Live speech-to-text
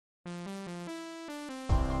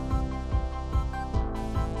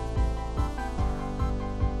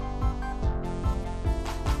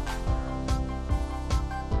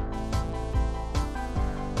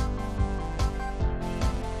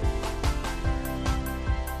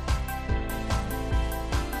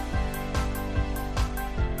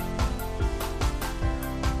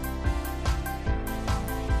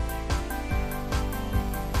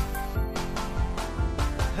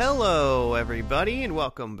Hello, everybody, and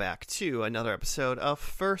welcome back to another episode of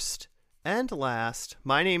First and Last.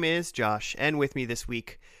 My name is Josh, and with me this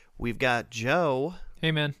week, we've got Joe.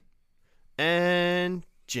 Hey, man. And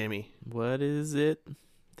Jimmy. What is it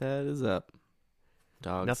that is up,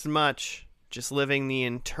 dogs? Nothing much. Just living the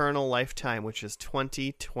internal lifetime, which is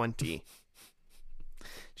 2020.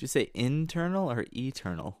 Did you say internal or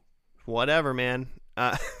eternal? Whatever, man.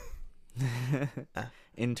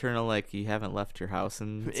 Internal, like you haven't left your house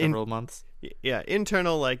in several months? Yeah,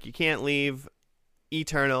 internal, like you can't leave.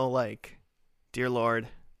 Eternal, like, dear Lord,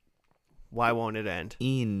 why won't it end?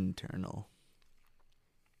 Internal.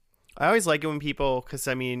 I always like it when people, because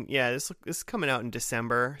I mean, yeah, this is coming out in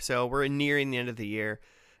December, so we're nearing the end of the year.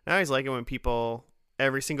 And I always like it when people,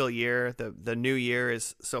 every single year, the new year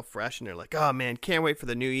is so fresh, and they're like, oh man, can't wait for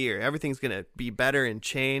the new year. Everything's going to be better and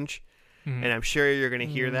change. Mm-hmm. And I'm sure you're going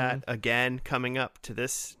to hear that again coming up to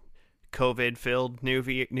this COVID-filled new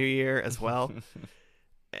year as well.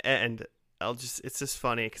 And it's just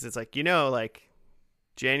funny because it's like, like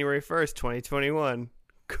January 1st, 2021,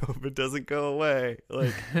 COVID doesn't go away.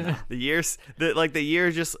 Like the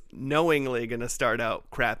year's just knowingly going to start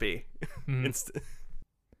out crappy.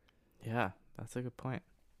 Yeah, that's a good point.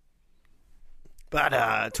 But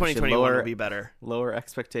 2021 will be better. Lower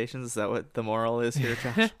expectations. Is that what the moral is here,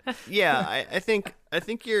 Josh? Yeah, I think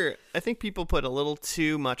people put a little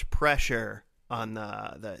too much pressure on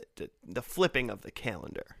the flipping of the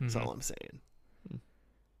calendar. That's all I'm saying.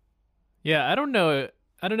 Yeah, I don't know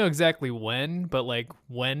exactly when, but like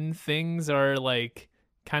when things are like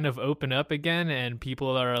kind of open up again and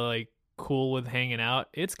people are like cool with hanging out,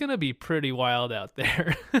 it's gonna be pretty wild out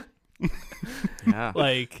there. Yeah.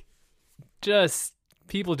 Like just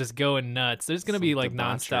people just going nuts. There's gonna be like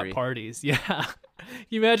debauchery. nonstop parties. Yeah. Can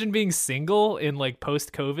you imagine being single in like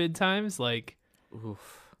post-COVID times, like,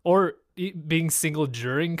 Oof. or being single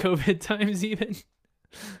during COVID times even?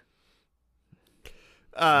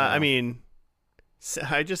 I mean,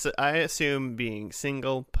 I assume being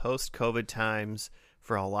single post-COVID times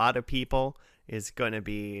for a lot of people is going to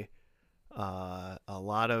be a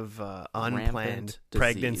lot of unplanned Rampant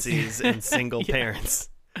pregnancies and single Yeah. parents.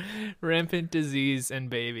 Rampant disease and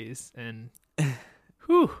babies and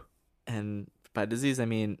whew. And by disease, I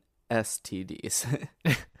mean STDs.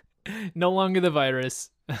 No longer the virus.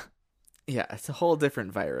 Yeah, it's a whole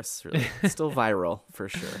different virus, really. It's still viral, for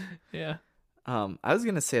sure. Yeah. I was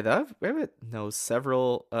gonna say that I know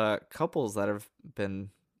several couples that have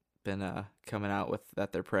been coming out with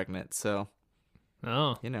that they're pregnant. So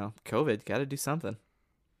Oh. COVID, got to do something.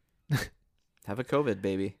 Have a COVID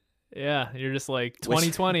baby. Yeah, you're just like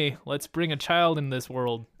 2020. Let's bring a child in this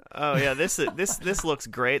world. Oh yeah, this looks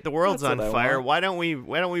great. The world's That's on what I fire. want.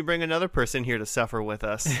 Why don't we bring another person here to suffer with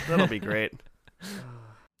us? That'll be great.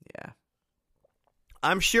 Yeah.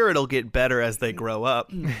 I'm sure it'll get better as they grow up.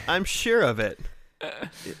 I'm sure of it.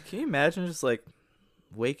 Can you imagine just like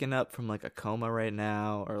waking up from like a coma right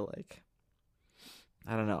now, or like,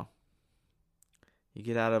 I don't know, you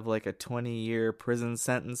get out of like a 20-year prison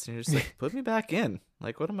sentence and you're just like, put me back in.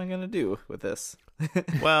 Like, what am I gonna do with this?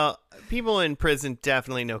 Well, people in prison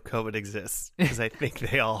definitely know COVID exists because I think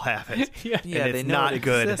they all have it. Yeah. Yeah, it's they know not it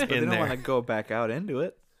good exists, but in they don't there. want to go back out into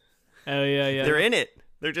it. Oh yeah, yeah. They're in it.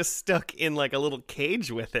 They're just stuck in like a little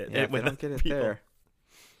cage with it. Yeah, if they with don't get it people. there.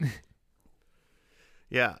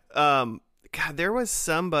 Yeah. God, there was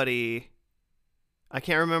somebody. I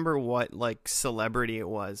can't remember what like celebrity it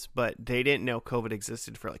was, but they didn't know COVID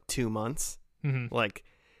existed for like 2 months. Mhm. Like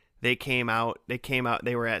they came out.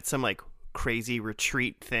 They were at some like crazy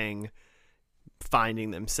retreat thing,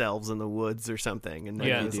 finding themselves in the woods or something, and then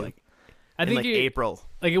Yeah. it was like I in think like you- April.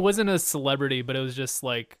 like it wasn't a celebrity, but it was just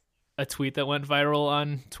like a tweet that went viral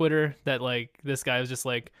on Twitter that like this guy was just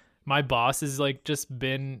like, my boss has like just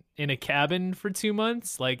been in a cabin for 2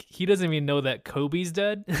 months. Like he doesn't even know that Kobe's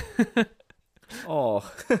dead Oh,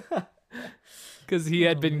 because he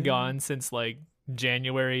had been gone since like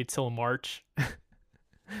January till March.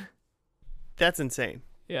 That's insane.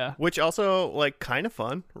 Yeah. Which also like kind of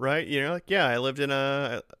fun, right? Like yeah, I lived in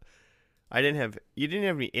you didn't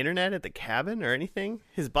have any internet at the cabin or anything.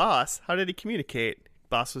 His boss, how did he communicate?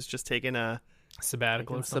 Boss was just taking a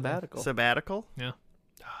Sabbatical or something. sabbatical. sabbatical. Yeah.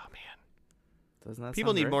 Oh man, Doesn't that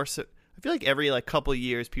people sound need right? more. I feel like every like couple of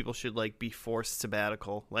years, people should like be forced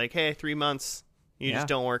sabbatical. Like, hey, 3 months. You Yeah. just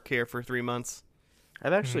don't work here for 3 months.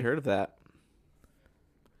 I've actually heard of that.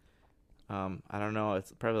 I don't know.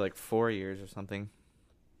 It's probably like 4 years or something.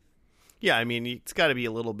 Yeah, I mean, it's got to be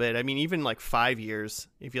a little bit. I mean, even like 5 years.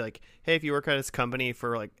 If you like, hey, if you work at this company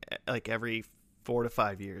for like every 4 to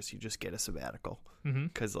 5 years, you just get a sabbatical Mm-hmm.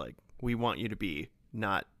 because like we want you to be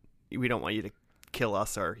not. We don't want you to kill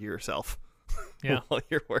us or yourself Yeah. while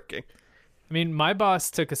you're working. I mean, my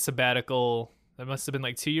boss took a sabbatical. That must have been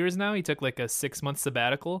like 2 years now. He took like a 6-month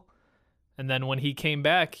sabbatical. And then when he came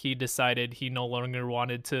back, he decided he no longer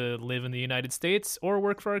wanted to live in the United States or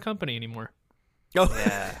work for our company anymore. Oh,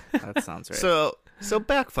 Yeah, that sounds right. so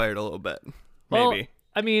backfired a little bit, Well, maybe.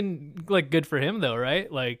 I mean, like, good for him though,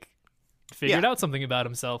 right? Like, figured Yeah. out something about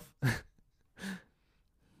himself.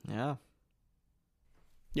 Yeah.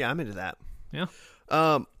 Yeah, I'm into that. Yeah.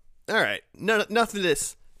 All right. None of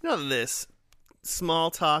this small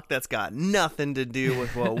talk that's got nothing to do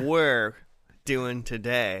with what we're doing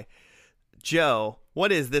today. Joe,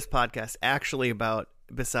 what is this podcast actually about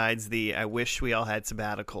besides the I wish we all had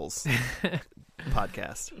sabbaticals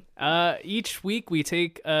podcast? Each week we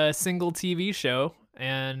take a single TV show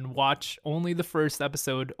and watch only the first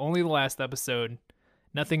episode, only the last episode,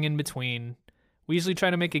 nothing in between. We usually try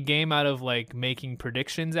to make a game out of like making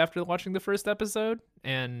predictions after watching the first episode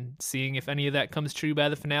and seeing if any of that comes true by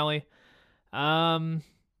the finale. It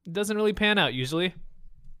doesn't really pan out usually,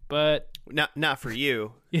 but Not for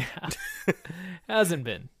you. yeah, hasn't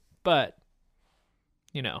been. But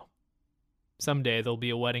you know, someday there'll be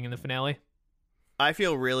a wedding in the finale. I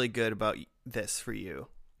feel really good about this for you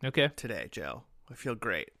Okay. today, Joe. I feel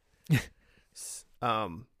great.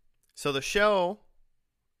 So the show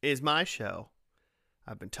is my show.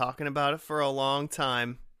 I've been talking about it for a long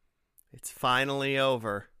time. It's finally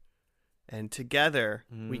over. And together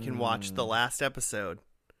we can watch the last episode.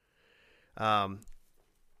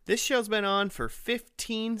 This show's been on for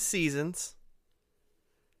 15 seasons,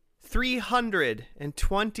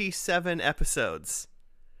 327 episodes.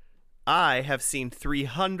 I have seen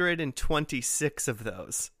 326 of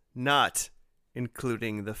those, not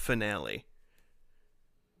including the finale.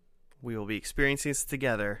 We will be experiencing this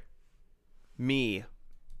together. Me,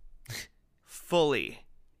 fully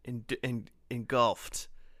engulfed,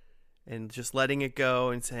 and just letting it go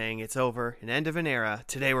and saying it's over, an end of an era.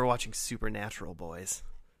 Today we're watching Supernatural, boys.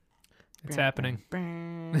 It's happening.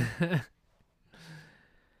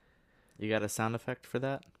 You got a sound effect for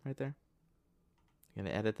that right there? You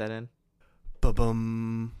gonna edit that in?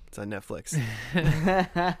 Ba-bum. It's on Netflix.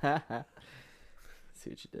 See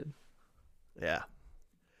what you did. Yeah.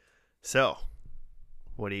 So,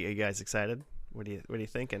 are you guys excited? What are you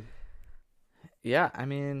thinking? Yeah, I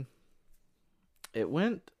mean, it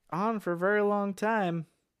went on for a very long time,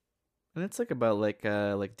 and it's like about like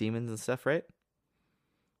demons and stuff, right?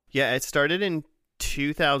 Yeah, it started in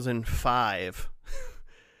 2005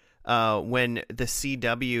 when the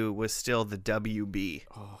CW was still the WB.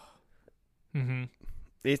 Oh, Mm-hmm.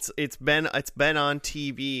 It's been on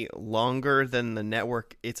TV longer than the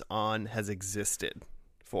network it's on has existed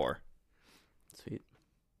for. sweet.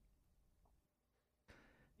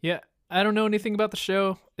 Yeah, I don't know anything about the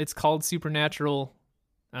show. It's called Supernatural.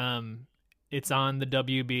 It's on the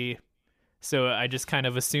WB, so I just kind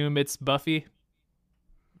of assume it's Buffy.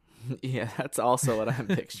 Yeah, that's also what I'm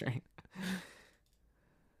picturing.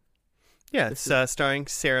 Yeah, This it's starring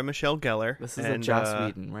Sarah Michelle Gellar. This is and, a Joss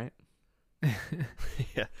Whedon, right?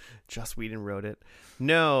 Yeah, Joss Whedon wrote it.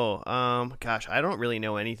 No, gosh, I don't really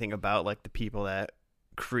know anything about like the people that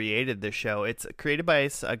created the show. It's created by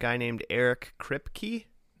a guy named Eric Kripke.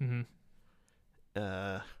 Mm-hmm.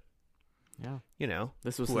 Yeah. You know,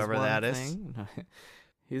 This was whoever his one that is. thing.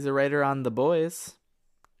 He's a writer on The Boys.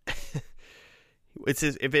 It's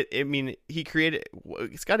his, I mean, he created.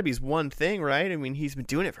 It's got to be his one thing, right? I mean, he's been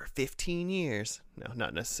doing it for 15 years. No,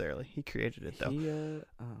 not necessarily. He created it though. He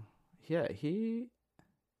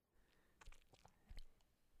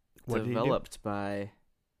What did he do? developed by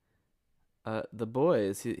The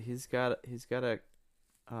Boys. He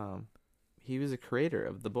was a creator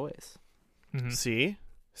of The Boys. Mm-hmm.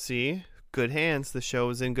 See, good hands. The show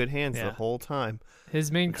was in good hands Yeah. the whole time.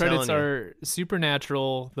 His main I'm credits telling you. are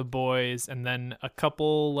Supernatural, The Boys, and then a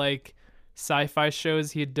couple like sci-fi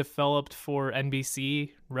shows he had developed for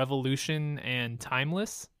NBC, Revolution and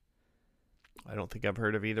Timeless. I don't think I've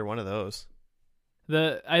heard of either one of those.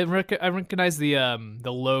 I recognize the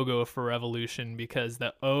logo for Revolution because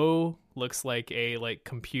the O looks like a like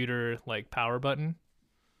computer like power button.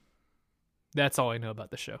 That's all I know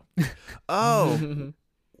about the show. Oh,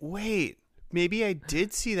 wait. Maybe I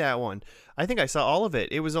did see that one. I think I saw all of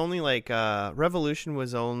it. It was only like Revolution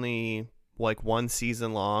was only like one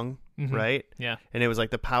season long, Mhm. right? Yeah. And it was like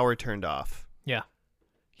the power turned off. Yeah.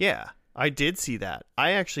 Yeah, I did see that.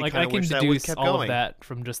 I actually Like kind I of can wish that would deduce kept all going. of that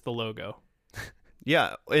from just the logo.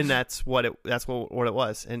 Yeah, and that's what it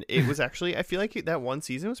was. And it was actually, I feel like that one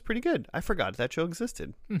season was pretty good. I forgot that show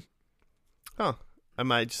existed. Huh. I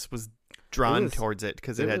might just was drawn was- towards it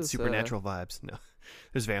because it it had was, supernatural vibes. No,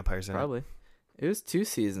 there's vampires in it. Probably. It was 2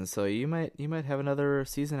 seasons, so you might have another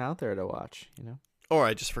season out there to watch, you know. Or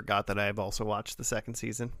I just forgot that I've also watched the second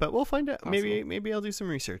season, but we'll find out. Possible. Maybe I'll do some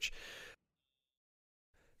research.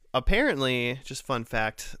 Apparently, just fun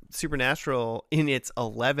fact, Supernatural in its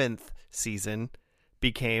 11th season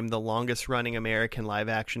became the longest running American live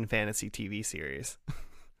action fantasy TV series.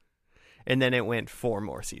 And then it went 4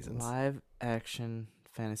 more seasons. Live action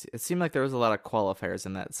fantasy. It seemed like there was a lot of qualifiers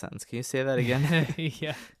in that sentence. Can you say that again?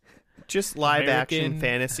 Yeah. Just live action American-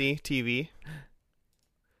 fantasy TV.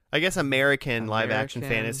 I guess American live action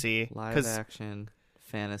fantasy. Live 'cause action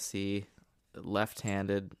fantasy,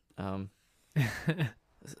 left-handed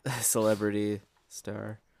celebrity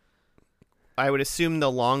star. I would assume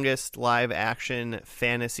the longest live action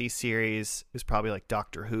fantasy series is probably like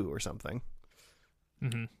Doctor Who or something.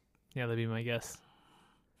 Mm-hmm. Yeah, that'd be my guess.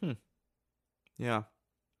 Yeah.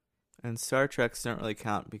 And Star Treks don't really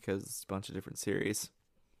count because it's a bunch of different series.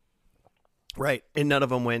 Right. And none of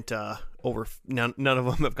them went over, none of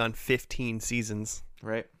them have gone 15 seasons.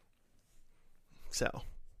 Right. So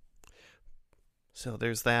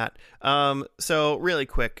there's that. So really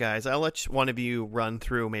quick, guys, I'll let one of you run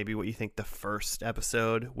through maybe what you think the first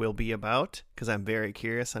episode will be about, because I'm very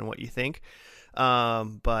curious on what you think.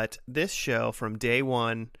 But this show from day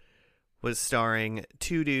one was starring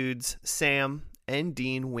 2 dudes, Sam and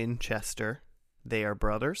Dean Winchester. They are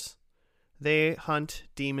brothers. They hunt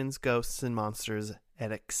demons, ghosts, and monsters,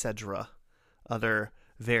 and etc. Other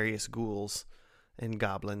various ghouls and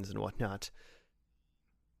goblins and whatnot.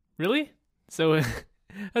 Really? So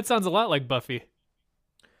that sounds a lot like Buffy.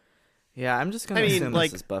 Yeah, I'm just gonna I mean, assume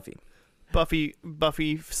like- this is Buffy.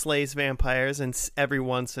 Buffy slays vampires, and every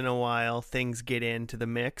once in a while things get into the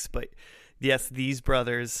mix. But yes, these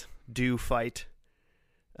brothers do fight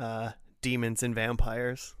demons and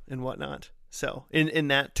vampires and whatnot. So in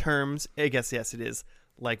that terms, I guess yes, it is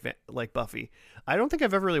like Buffy. I don't think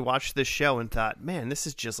I've ever really watched this show and thought, man, this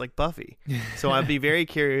is just like Buffy. So I'd be very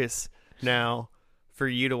curious now for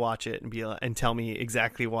you to watch it and tell me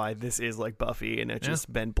exactly why this is like Buffy, and I've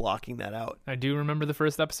just been blocking that out. I do remember the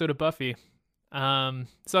first episode of Buffy.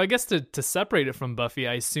 So I guess to separate it from Buffy,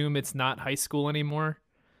 I assume it's not high school anymore.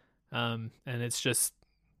 And it's just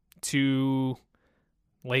 2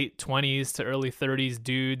 late 20s to early 30s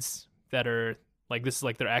dudes that are like, this is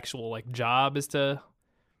like their actual like job is to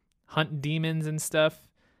hunt demons and stuff.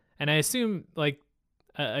 And I assume like,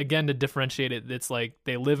 again, to differentiate it, it's like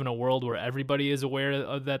they live in a world where everybody is aware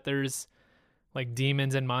of that there's like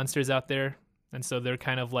demons and monsters out there. And so they're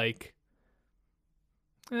kind of like,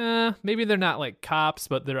 maybe they're not like cops,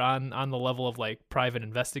 but they're on the level of like private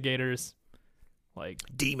investigators. Like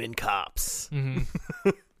Demon cops.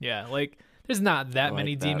 yeah, like there's not that I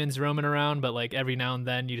many like that. demons roaming around, but like every now and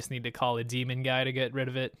then you just need to call a demon guy to get rid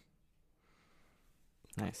of it.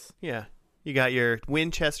 Nice. Yeah. You got your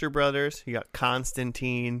Winchester brothers. You got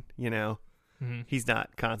Constantine.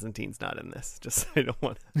 Constantine's not in this. Just I don't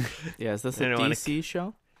want to. Yeah, is this I a don't wanna- DC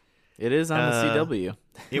show? It is on the CW.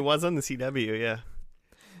 It was on the CW, yeah.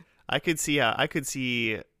 I could see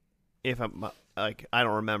if I'm like, I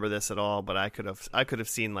don't remember this at all, but I could have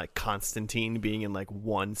seen like Constantine being in like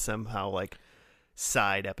one somehow like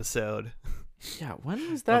side episode. Yeah, when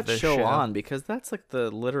was that the show show. on? Because that's like the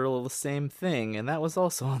literal same thing, and that was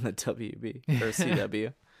also on the WB or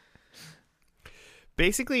CW.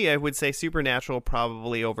 Basically, I would say Supernatural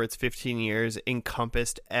probably over its 15 years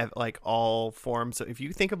encompassed like all forms. So if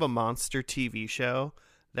you think of a monster TV show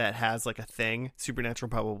that has like a thing, Supernatural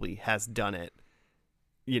probably has done it,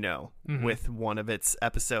 with one of its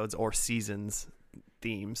episodes or seasons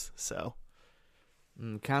themes. So,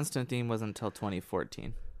 Constantine wasn't until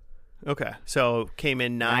 2014. okay. So came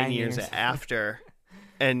in 9 years years. after,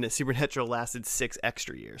 and Supernatural lasted 6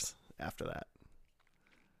 extra years after that.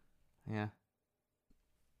 Yeah.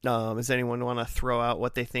 Does anyone want to throw out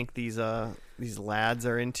what they think these lads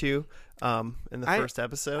are into in the first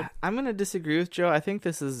episode? I'm gonna disagree with Joe. I think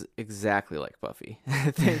this is exactly like Buffy. I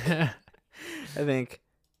think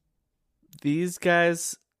these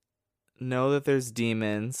guys know that there's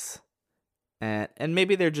demons, and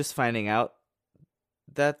maybe they're just finding out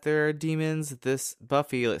that there are demons. This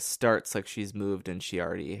Buffy starts like she's moved and she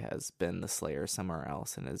already has been the Slayer somewhere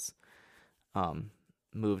else and is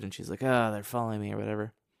moved, and she's like, oh, they're following me or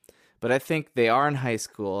whatever. But I think they are in high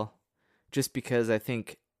school, just because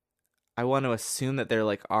I want to assume that they're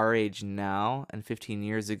like our age now, and 15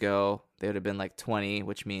 years ago they would have been like 20,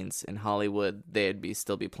 which means in Hollywood they'd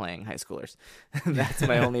still be playing high schoolers. That's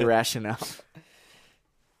my only rationale.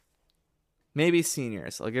 Maybe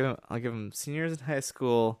seniors. I'll give them seniors in high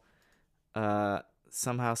school.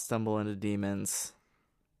 Somehow stumble into demons,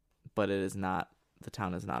 but the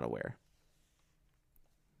town is not aware.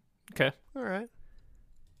 Okay. All right.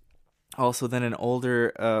 Also, then an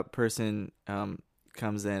older person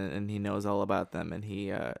comes in and he knows all about them, and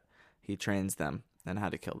he trains them on how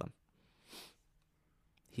to kill them.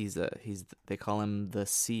 They call him the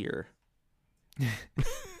Seer.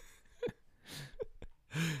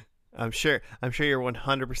 I'm sure you're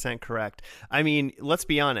 100% correct. I mean, let's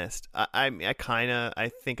be honest. I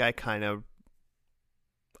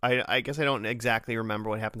guess I don't exactly remember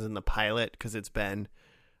what happens in the pilot because it's been.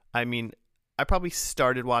 I mean, I probably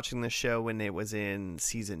started watching this show when it was in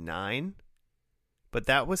season 9, but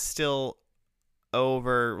that was still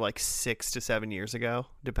over like 6 to 7 years ago,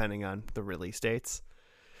 depending on the release dates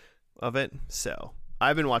of it. So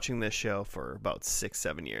I've been watching this show for about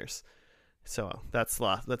 6-7 years. So that's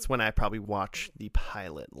when I probably watched the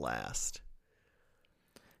pilot last.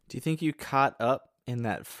 Do you think you caught up in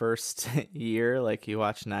that first year? Like you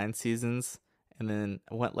watched 9 seasons, and then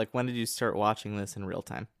when did you start watching this in real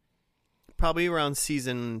time? Probably around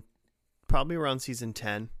season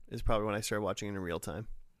 10 is probably when I started watching it in real time.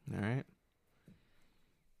 All right.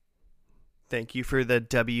 Thank you for the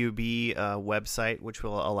WB website, which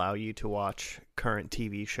will allow you to watch current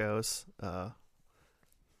TV shows,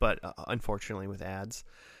 but unfortunately with ads.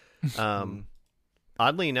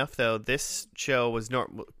 Oddly enough, though, this show was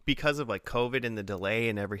because of like COVID and the delay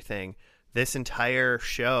and everything. This entire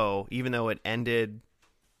show, even though it ended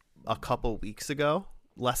a couple weeks ago,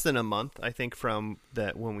 less than a month, I think, from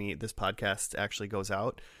that when this podcast actually goes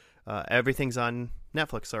out, everything's on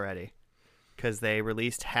Netflix already because they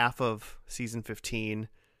released half of season 15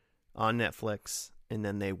 on Netflix, and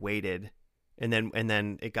then they waited, and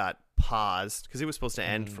then it got paused because it was supposed to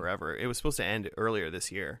end forever. It was supposed to end earlier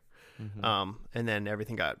this year. And then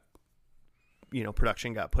everything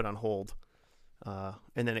production got put on hold.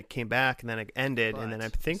 And then it came back, and then it ended, and then I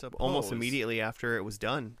think almost immediately after it was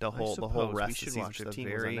done, the whole rest of season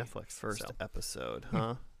 15 was on Netflix. First episode,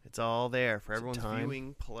 huh? It's all there for everyone's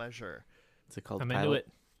viewing pleasure. Is it called I'm Pilot? into it.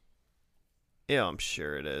 Yeah, I'm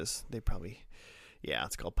sure it is.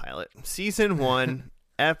 It's called Pilot. Season 1,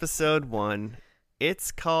 episode 1.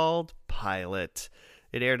 It's called Pilot.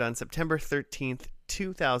 It aired on September 13th,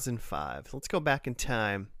 2005. Let's go back in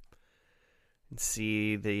time and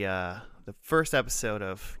see the first episode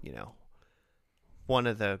of, one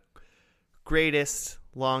of the greatest,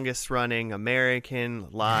 longest running American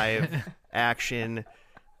live action,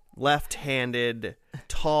 left-handed,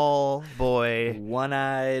 tall boy,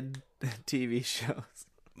 one-eyed TV shows.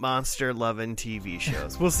 Monster-loving TV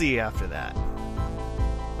shows. We'll see you after that.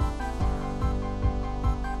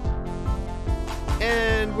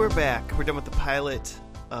 And we're back. We're done with the pilot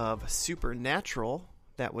of Supernatural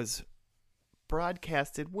that was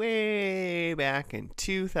broadcasted way back in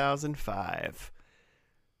 2005.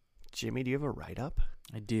 Jimmy, do you have a write-up?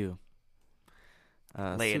 I do.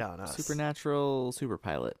 Lay it on us. Supernatural Super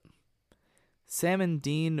Pilot. Sam and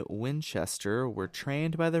Dean Winchester were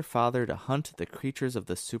trained by their father to hunt the creatures of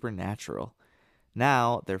the supernatural.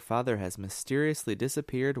 Now, their father has mysteriously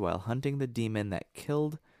disappeared while hunting the demon that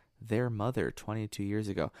killed their mother 22 years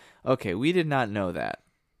ago. Okay, we did not know that.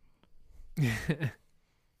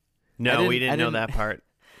 No, we didn't know that part.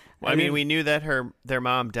 Well, I mean, we knew that their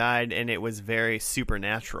mom died, and it was very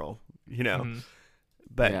supernatural,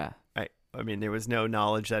 But yeah. I mean, there was no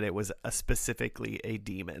knowledge that it was specifically a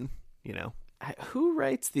demon, Who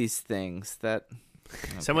writes these things?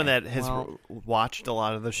 Someone that has watched a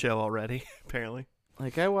lot of the show already, apparently.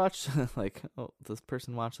 Like I watched, this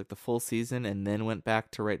person watched the full season and then went back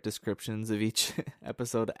to write descriptions of each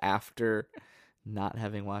episode after not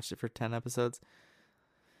having watched it for 10 episodes.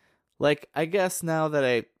 I guess now that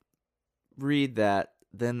I read that,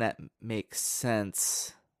 then that makes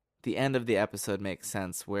sense. The end of the episode makes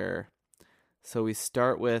sense so we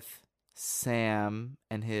start with Sam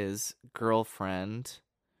and his girlfriend.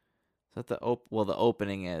 So the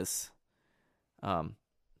opening is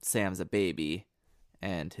Sam's a baby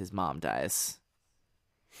and his mom dies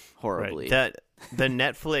horribly. Right. The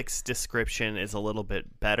Netflix description is a little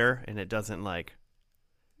bit better, and it doesn't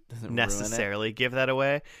necessarily give that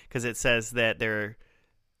away, because it says that they're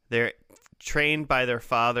trained by their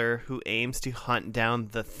father, who aims to hunt down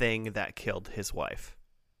the thing that killed his wife.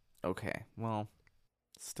 Okay, well,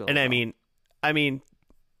 still. And I mean,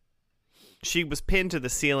 she was pinned to the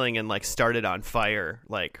ceiling and started on fire,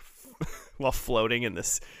 while floating in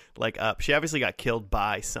this up. She obviously got killed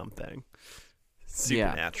by something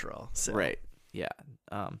supernatural. Yeah. So. Right. Yeah.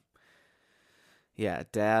 Yeah.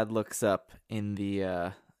 Dad looks up in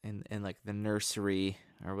the in the nursery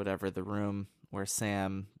or whatever, the room where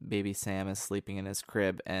baby Sam is sleeping in his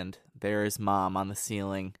crib, and there is Mom on the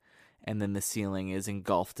ceiling, and then the ceiling is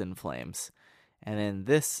engulfed in flames. And in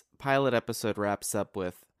this pilot episode wraps up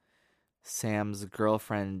with Sam's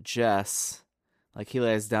girlfriend Jess. Like, he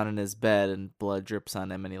lays down in his bed and blood drips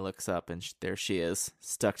on him, and he looks up, and there she is,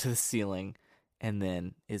 stuck to the ceiling, and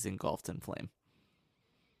then is engulfed in flame.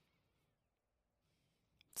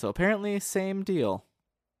 So apparently, same deal.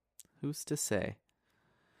 Who's to say?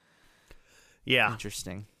 Yeah.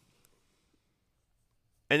 Interesting.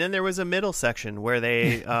 And then there was a middle section where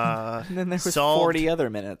they And then there was solved, 40 other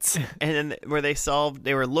minutes. and then where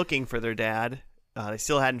they were looking for their dad. They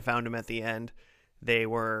still hadn't found him at the end. They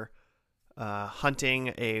were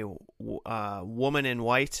hunting a woman in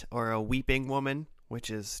white, or a weeping woman, which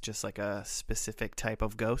is just like a specific type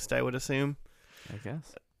of ghost, I would assume. I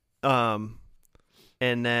guess.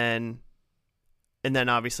 And then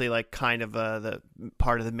obviously, like, kind of the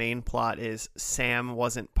part of the main plot is Sam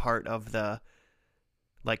wasn't part of the,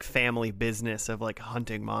 like, family business of, like,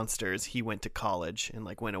 hunting monsters. He went to college and,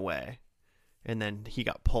 like, went away. And then he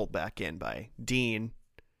got pulled back in by Dean.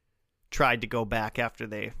 Tried to go back after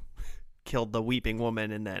they killed the weeping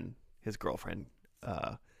woman, and then his girlfriend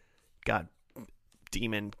got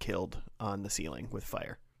demon killed on the ceiling with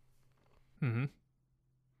fire. Mm-hmm.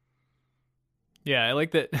 Yeah, I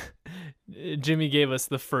like that Jimmy gave us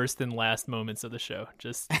the first and last moments of the show.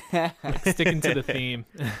 Just like, sticking to the theme.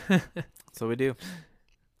 So we do.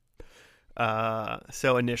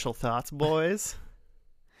 So initial thoughts, boys.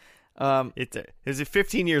 It was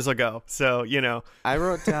 15 years ago, so you know. I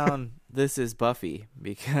wrote down this is Buffy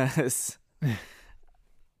because,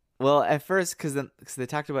 well, at first because they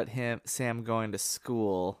talked about Sam going to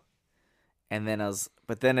school, and then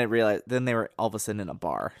I realized then they were all of a sudden in a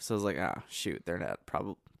bar, so I was like, shoot, they're not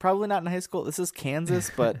probably not in high school. This is Kansas,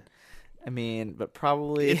 but but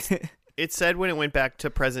probably. It said when it went back to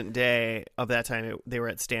present day of that time, they were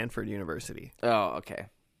at Stanford University. Oh, okay,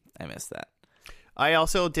 I missed that. I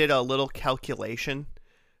also did a little calculation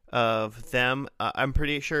of them. I'm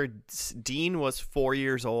pretty sure Dean was 4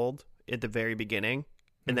 years old at the very beginning,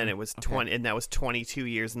 and then it was 20, and that was 22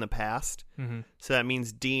 years in the past. Mm-hmm. So that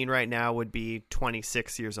means Dean right now would be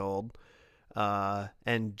 26 years old,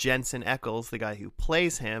 and Jensen Ackles, the guy who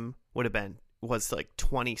plays him, was like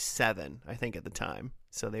 27, I think, at the time.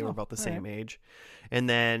 So they were about the same age. And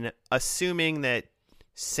then assuming that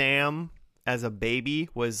Sam as a baby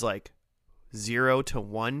was like 0 to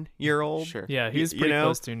 1 year old. Sure. Yeah, he was pretty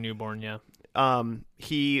close to newborn, yeah.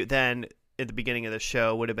 He then at the beginning of the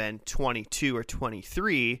show would have been 22 or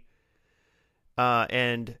 23.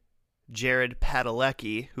 And Jared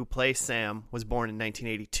Padalecki, who plays Sam, was born in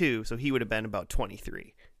 1982, so he would have been about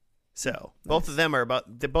 23. So both of them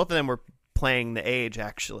were playing the age,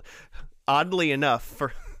 actually. Oddly enough,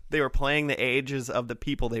 they were playing the ages of the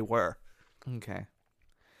people they were. Okay.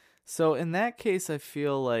 So in that case, I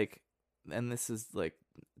feel like, and this is like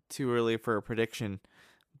too early for a prediction,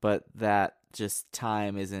 but that just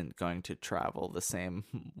time isn't going to travel the same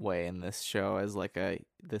way in this show as like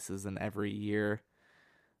this is an every year.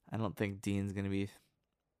 I don't think Dean's going to be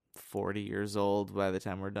 40 years old by the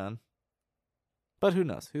time we're done. But who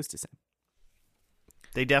knows? Who's to say?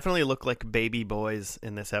 They definitely look like baby boys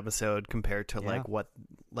in this episode compared to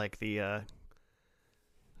the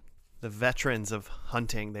veterans of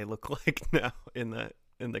hunting they look like now in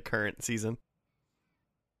the current season.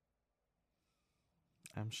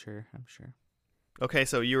 I'm sure. Okay,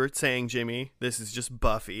 so you were saying, Jimmy, this is just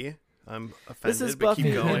Buffy. I'm offended, this is but Buffy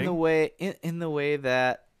keep going. in the way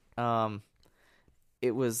that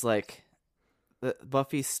it was like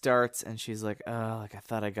Buffy starts and she's like, oh, like I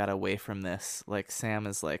thought I got away from this. Like Sam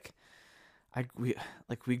is like,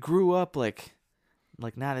 we grew up like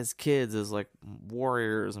not as kids, as like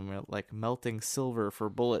warriors, and we're like melting silver for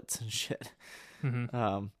bullets and shit.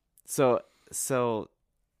 Mm-hmm. So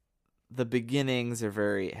the beginnings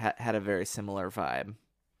are had a very similar vibe.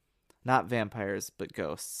 Not vampires, but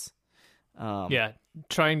ghosts. Yeah,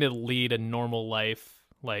 trying to lead a normal life.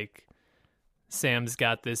 Like Sam's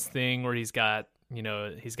got this thing where he's got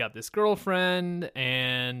this girlfriend,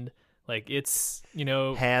 and like it's,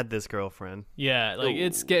 had this girlfriend. Yeah, like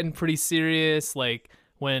it's getting pretty serious. Like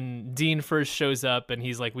when Dean first shows up and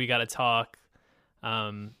he's like, we got to talk.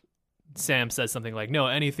 Sam says something like, no,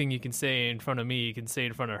 anything you can say in front of me, you can say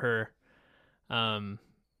in front of her.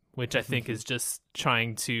 Which I think is just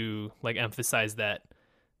trying to like emphasize that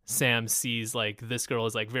Sam sees like this girl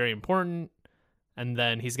is like very important, and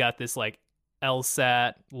then he's got this like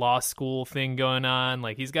LSAT law school thing going on.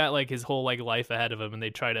 Like he's got like his whole like life ahead of him, and they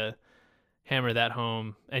try to hammer that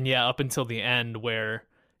home. And yeah, up until the end where,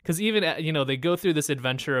 because even they go through this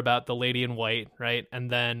adventure about the lady in white, right? And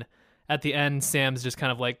then at the end, Sam's just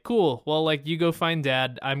kind of like, cool, well, like you go find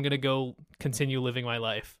dad, I'm gonna go continue living my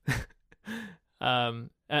life.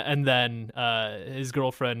 and then his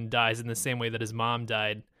girlfriend dies in the same way that his mom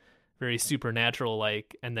died, very supernatural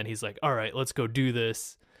like, and then he's like, all right, let's go do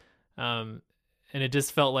this. And it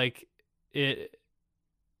just felt like it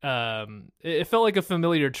felt like a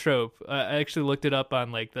familiar trope. I actually looked it up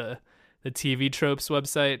on like the TV Tropes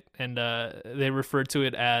website, and they referred to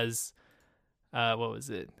it as what was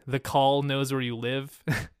it? The call knows where you live,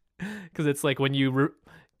 because it's like when you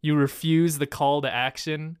refuse the call to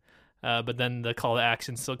action, but then the call to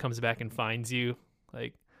action still comes back and finds you.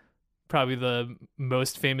 Like probably the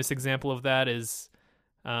most famous example of that is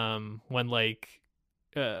when like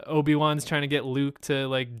Obi-Wan's trying to get Luke to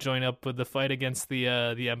like join up with the fight against the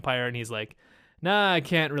Empire, and he's like, nah, I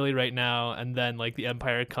can't really right now. And then like the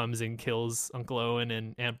Empire comes and kills Uncle Owen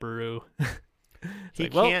and Aunt Beru. He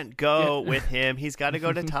can't go with him. He's got to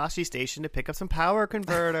go to Tashi Station to pick up some power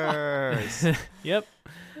converters. Yep.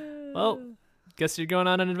 Well, guess you're going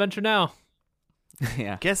on an adventure now.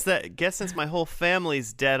 Yeah. Guess since my whole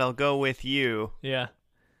family's dead, I'll go with you. Yeah.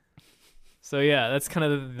 So yeah, that's kind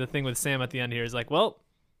of the thing with Sam at the end here is like, well,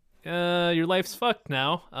 your life's fucked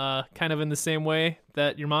now, kind of in the same way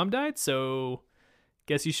that your mom died, so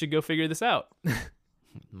guess you should go figure this out.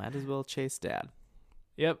 Might as well chase Dad.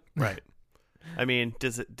 Yep. Right. I mean,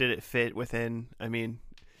 did it fit within, I mean,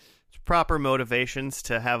 proper motivations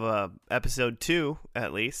to have a episode 2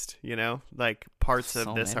 at least, you know? Like parts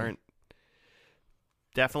of this aren't,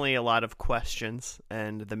 definitely a lot of questions,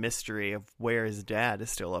 and the mystery of where his dad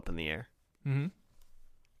is still up in the air. Mm-hmm.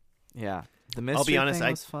 Yeah. The mystery I'll be honest,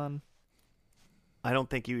 thing was fun. I don't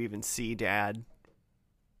think you even see Dad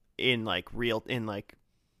in like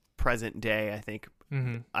present day. I think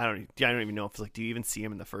I don't even know if it's like, do you even see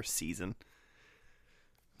him in the first season?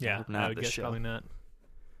 Yeah, not I would the guess show. probably not.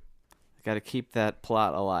 Got to keep that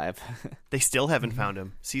plot alive. They still haven't found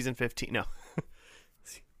him. Season 15. No,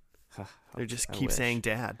 they just keep saying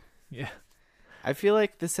Dad. Yeah. I feel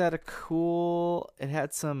like this had it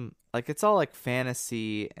had some, like, it's all like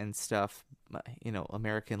fantasy and stuff, you know,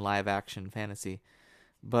 American live action fantasy,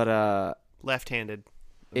 but Left-handed.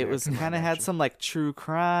 it was kind of had some like true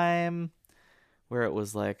crime where it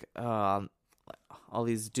was like all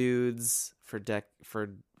these dudes for a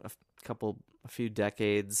few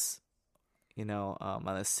decades, you know, on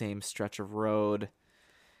the same stretch of road,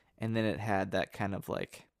 and then it had that kind of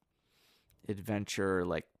like adventure,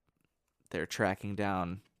 like they're tracking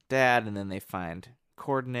down Dad, and then they find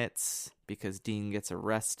coordinates because Dean gets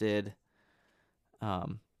arrested.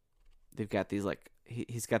 They've got these like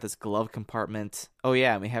he's got this glove compartment. Oh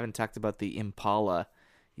yeah, and we haven't talked about the Impala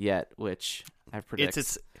yet, which I predict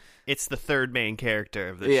it's the third main character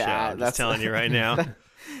of the show. I'm just telling you right now.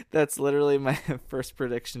 That's literally my first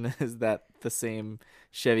prediction, is that the same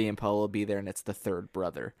Chevy Impala will be there, and it's the third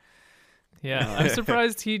brother. Yeah, I'm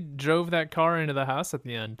surprised he drove that car into the house at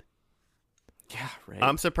the end. Yeah, right.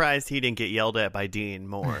 I'm surprised he didn't get yelled at by Dean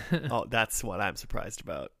more. Oh, that's what I'm surprised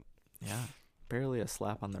about. Yeah, barely a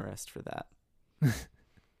slap on the wrist for that.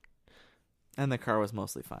 And the car was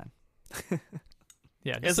mostly fine.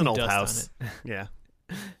 Yeah, it's an old house. Yeah,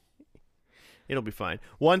 it'll be fine.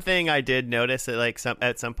 One thing I did notice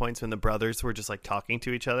at some points when the brothers were just like talking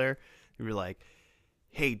to each other, we were like,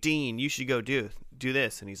 "Hey, Dean, you should go do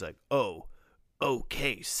this," and he's like, "Oh,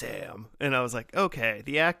 okay, Sam." And I was like, okay,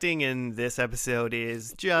 the acting in this episode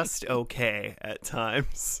is just okay at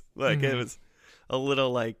times. Like it was a little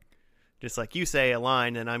like, just like you say a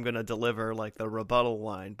line and I'm gonna deliver like the rebuttal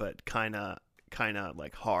line, but kind of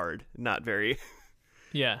like hard, not very.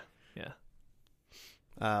 Yeah.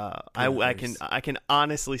 I can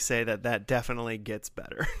honestly say that definitely gets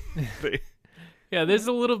better. Yeah, there's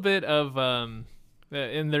a little bit of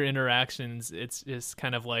in their interactions, it's just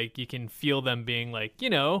kind of like you can feel them being like, you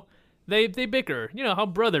know, they bicker, you know how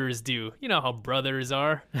brothers do, you know how brothers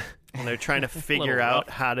are. And they're trying to figure out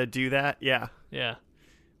how to do that. Yeah. Yep,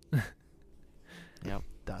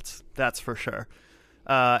 that's for sure.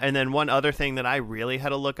 And then one other thing that I really had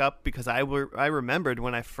to look up, because I remembered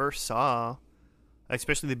when I first saw,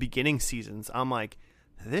 especially the beginning seasons, I'm like,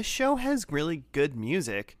 this show has really good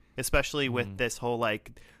music, especially with this whole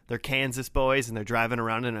like, they're Kansas boys and they're driving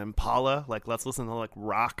around in an Impala. Like, let's listen to like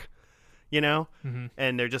rock, you know? Mm-hmm.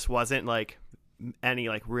 And there just wasn't like any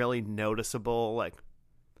like really noticeable like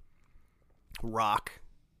rock,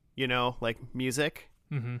 you know, like music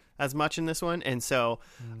as much in this one. And so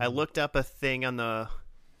I looked up a thing on the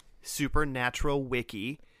Supernatural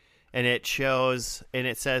Wiki, and it shows, and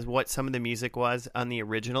it says what some of the music was on the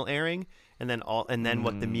original airing, and then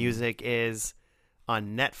what the music is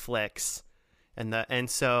on Netflix. And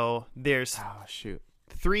so there's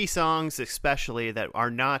 3 songs especially that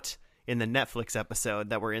are not in the Netflix episode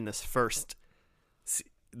that were in this first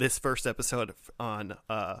this first episode on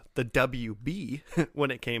the WB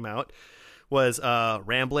when it came out was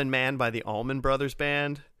Ramblin' Man by the Allman Brothers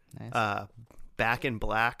Band, Nice. Back in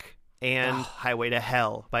Black, and Highway to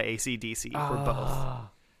Hell by AC/DC were both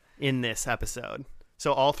in this episode.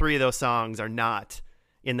 So all three of those songs are not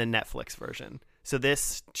in the Netflix version. So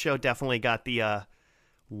this show definitely got the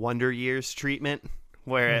Wonder Years treatment,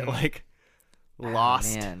 where it like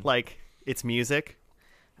lost man. like its music.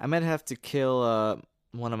 I might have to kill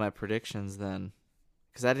one of my predictions then,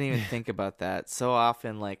 because I didn't even think about that. So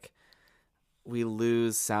often, like, we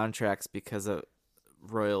lose soundtracks because of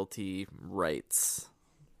royalty rights,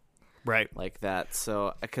 Right. like that.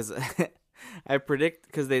 So, because I predict,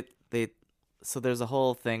 because they so there's a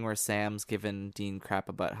whole thing where Sam's giving Dean crap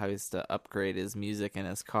about how he has to upgrade his music in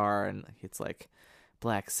his car, and it's like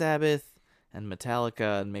Black Sabbath and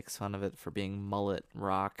Metallica, and makes fun of it for being mullet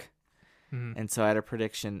rock. And so I had a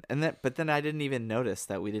prediction, but then I didn't even notice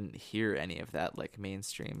that we didn't hear any of that like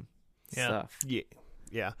mainstream stuff.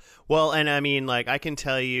 Yeah. Well, and I mean, like, I can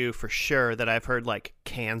tell you for sure that I've heard like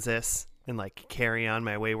Kansas and like Carry On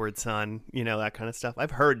My Wayward Son, you know, that kind of stuff.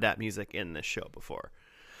 I've heard that music in this show before.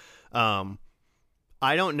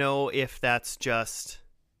 I don't know if that's just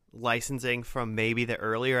licensing from maybe the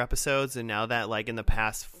earlier episodes, and now that like in the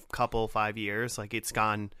past couple 5 years, like it's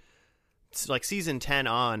gone like season 10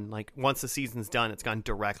 on, like once the season's done, it's gone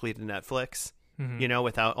directly to Netflix, you know,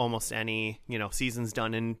 without almost any, you know, season's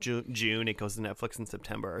done in June, it goes to Netflix in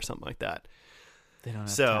September or something like that. They don't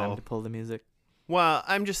have time to pull the music. Well,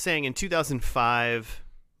 I'm just saying in 2005,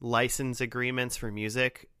 license agreements for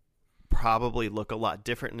music probably look a lot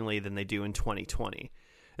differently than they do in 2020.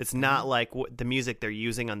 It's not like the music they're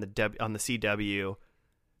using on the CW,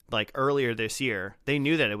 like earlier this year, they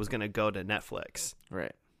knew that it was going to go to Netflix.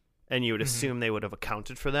 Right. And you would assume they would have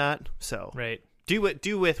accounted for that. So Right. do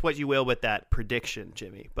with what you will with that prediction,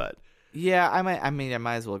 Jimmy. But Yeah, I might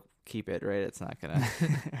as well keep it, right? It's not gonna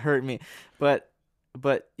hurt me. But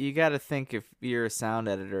you got to think, if you're a sound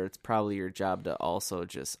editor, it's probably your job to also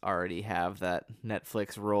just already have that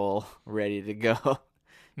Netflix roll ready to go.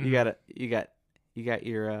 You got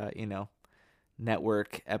your you know,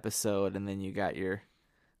 network episode, and then you got your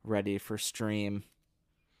ready for stream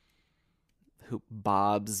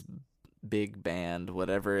Bob's Big Band,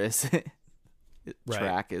 whatever is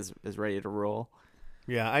track is ready to roll.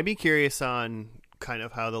 yeah, I'd be curious on kind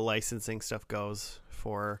of how the licensing stuff goes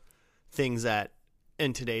for things that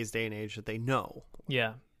in today's day and age that they know.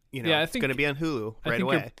 Yeah. You know, Yeah, I it's think- going to be on Hulu I right think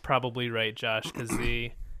away. you're probably right, Josh, because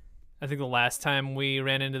I think the last time we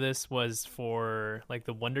ran into this was for like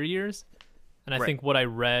the Wonder Years, and I Right. think what I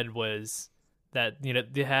read was that, you know,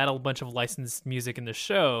 they had a bunch of licensed music in the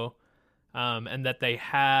show, and that they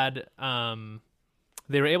had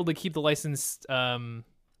they were able to keep the licensed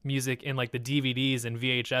music in like the DVDs and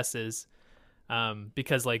VHSs,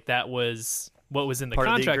 because like that was what was in the Part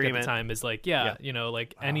of the contract at the agreement. time, is like, Yeah. you know,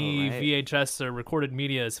 like any right. VHS or recorded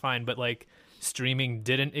media is fine, but like streaming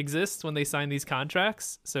didn't exist when they signed these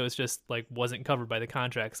contracts, so it's just like wasn't covered by the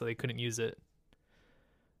contract, so they couldn't use it.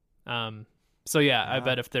 So yeah, I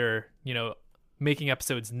bet if they're, you know, making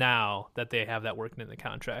episodes now, that they have that working in the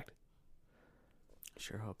contract.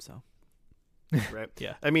 Sure hope so. Right.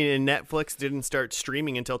 Yeah. I mean, and Netflix didn't start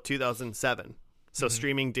streaming until 2007. So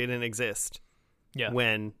streaming didn't exist Yeah.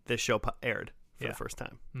 when this show aired for Yeah. the first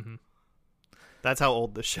time. Mhm. That's how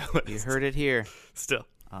old this show is. You heard it here Still.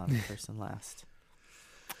 on First and Last.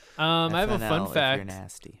 I have a FNL fun if you're fact.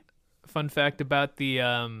 nasty. Fun fact about the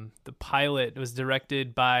pilot. It was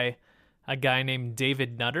directed by a guy named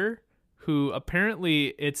David Nutter, who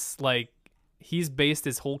apparently it's like he's based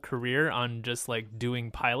his whole career on just like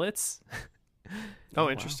doing pilots. Oh,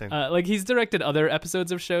 interesting. Like he's directed other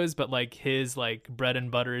episodes of shows, but like his like bread and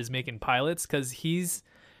butter is making pilots, because he's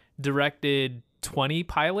directed 20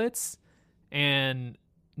 pilots and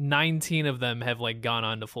 19 of them have like gone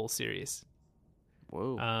on to full series,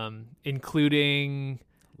 Whoa. including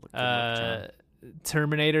Look it up, John.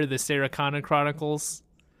 Terminator, the Sarah Connor Chronicles.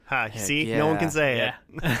 Ha, heck see, no one can yeah. say it.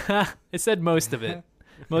 Yeah. It said most of it.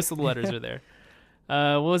 Most of the letters are there.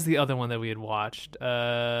 What was the other one that we had watched?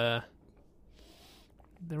 There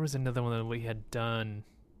was another one that we had done.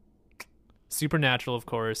 Supernatural, of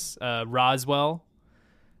course. Roswell.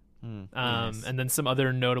 Nice. And then some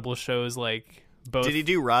other notable shows like both. Did he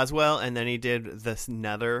do Roswell and then he did this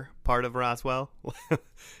nether part of Roswell?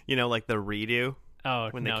 You know, like the redo? Oh,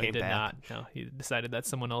 when they no, he came did back? not. No, he decided that's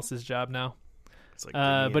someone else's job now. It's like,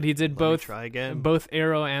 But he did let me both. try again. Both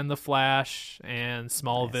Arrow and The Flash and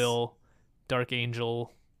Smallville, Dark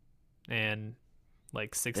Angel, and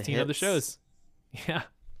like 16 other hits. shows. Yeah.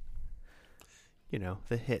 you know,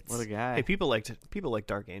 the hits. What a guy. Hey, people like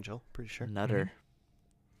Dark Angel, pretty sure. Nutter.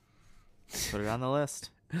 Put it on the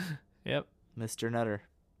list. Yep. Mr. Nutter.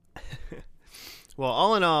 Well,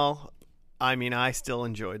 all in all, I mean, I still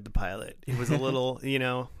enjoyed the pilot. It was a little, you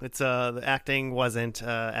know, it's the acting wasn't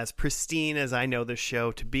as pristine as I know this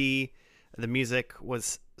show to be. The music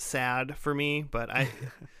was sad for me, but I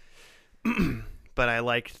but I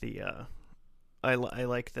liked the I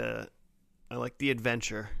like the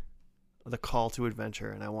adventure, the call to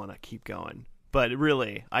adventure, and I want to keep going. But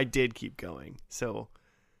really, I did keep going. So,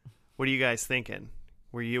 what are you guys thinking?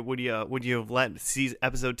 Would you have let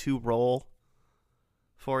episode 2 roll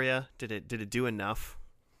for you? Did it do enough?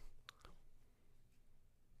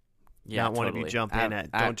 Yeah, Not totally. one of you jump in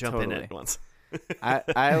at don't jump totally. in at once.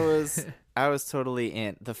 I was totally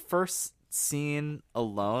in. The first scene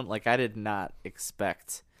alone, like I did not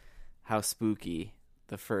expect how spooky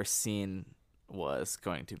the first scene was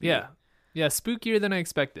going to be. Yeah, spookier than I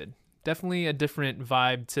expected. Definitely a different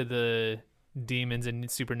vibe to the demons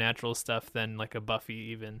and supernatural stuff than like a Buffy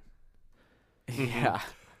even. Yeah.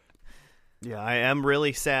 Yeah, I am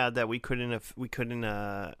really sad that we couldn't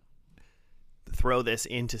throw this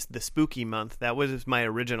into the spooky month. That was my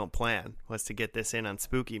original plan, was to get this in on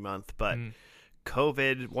spooky month, but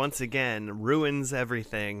COVID once again ruins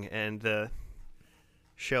everything, and the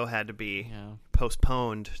show had to be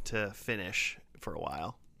postponed to finish for a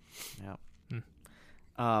while. Yeah.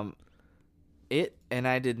 And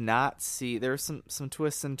I did not see, there were some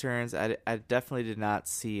twists and turns. I definitely did not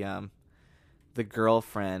see the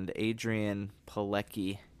girlfriend, Adrian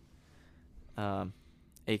Pilecki,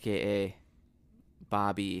 aka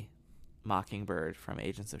Bobby Mockingbird from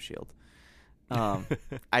Agents of S.H.I.E.L.D.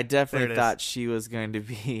 I definitely thought she was going to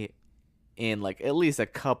be in like at least a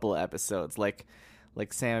couple episodes. Like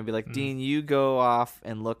Sam would be like, Dean, you go off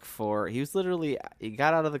and look for. He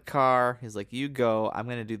got out of the car. He's like, you go. I'm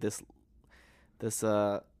gonna do this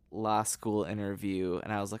law school interview,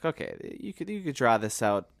 and I was like, okay, you could draw this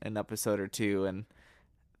out an episode or two and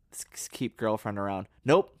keep girlfriend around.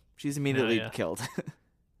 Nope, she's immediately killed.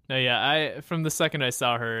 No, yeah, I from the second I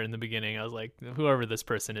saw her in the beginning, I was like, whoever this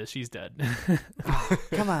person is, she's dead. Oh,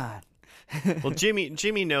 come on. Well,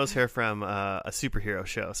 Jimmy knows her from a superhero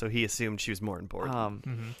show, so he assumed she was more important.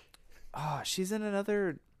 Oh, she's in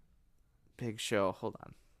another big show. Hold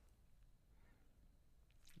on.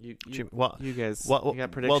 You guys you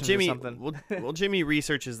got predictions Jimmy, or something? Well, Jimmy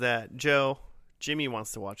researches that. Joe, Jimmy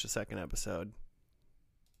wants to watch the second episode.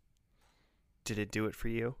 Did it do it for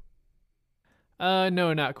you?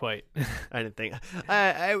 No, not quite. I didn't think.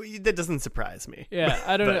 That doesn't surprise me. Yeah,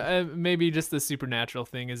 I don't know. Maybe just the supernatural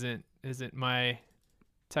thing isn't my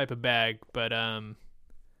type of bag, but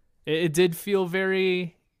it did feel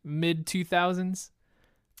very mid 2000s.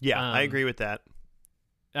 Yeah, I agree with that.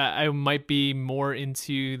 I might be more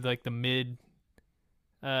into like the mid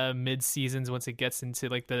seasons once it gets into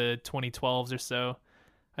like the 2012s or so.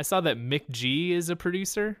 I saw that Mick G is a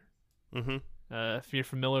producer. Mm-hmm. If you're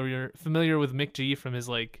familiar with Mick G from his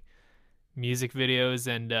like music videos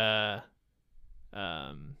and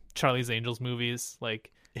Charlie's Angels movies,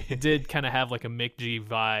 like it did kind of have like a Mick G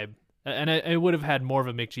vibe, and it would have had more of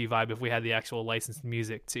a Mick G vibe if we had the actual licensed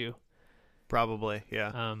music too. Probably,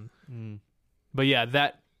 yeah. But yeah,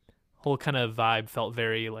 that whole kind of vibe felt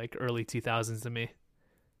very like early 2000s to me,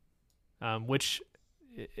 which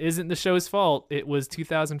isn't the show's fault. It was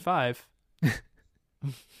 2005.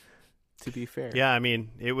 To be fair. Yeah, I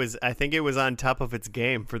mean, I think it was on top of its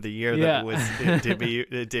game for the year that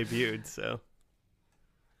it debuted, so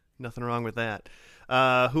nothing wrong with that.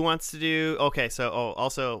 Who wants to do? Okay, so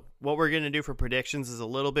also what we're going to do for predictions is a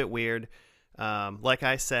little bit weird. Like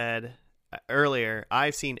I said earlier,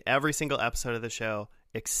 I've seen every single episode of the show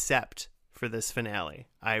except for this finale.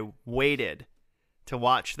 I waited to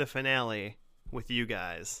watch the finale with you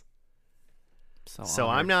guys. So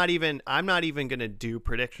I'm not even going to do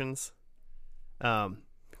predictions.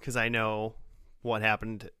 Because I know what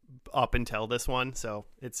happened up until this one, so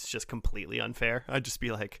it's just completely unfair. I'd just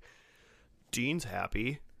be like, Dean's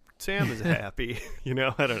happy, Sam is happy. You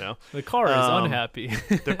know, I don't know. The car is unhappy.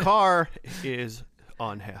 The car is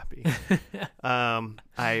unhappy. I'm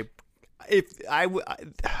not.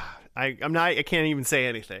 I can't even say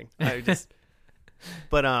anything.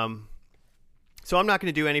 But so I'm not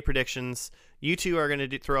going to do any predictions. You two are going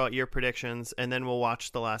to throw out your predictions, and then we'll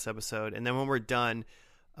watch the last episode. And then when we're done,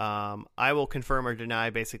 I will confirm or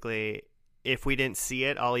deny. Basically, if we didn't see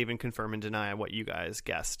it, I'll even confirm and deny what you guys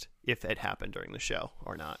guessed, if it happened during the show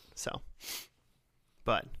or not. So,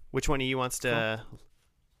 but which one of you wants to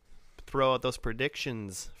throw out those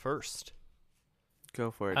predictions first?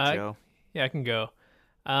 Go for it, Joe. Yeah, I can go.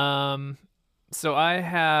 So I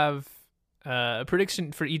have a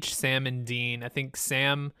prediction for each Sam and Dean. I think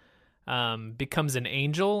Sam becomes an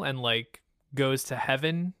angel and like goes to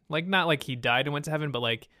heaven. Like not like he died and went to heaven, but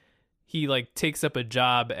like he like takes up a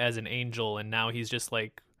job as an angel and now he's just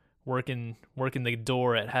like working the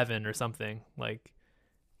door at heaven or something. Like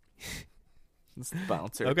It's the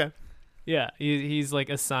bouncer. Okay. yeah, he's like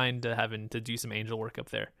assigned to heaven to do some angel work up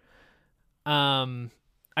there.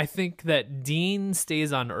 I think that Dean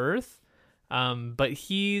stays on Earth. But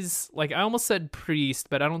he's like, I almost said priest,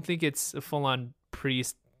 but I don't think it's a full on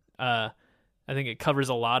priest. I think it covers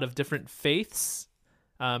a lot of different faiths.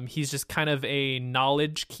 He's just kind of a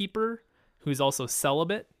knowledge keeper who's also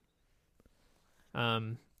celibate.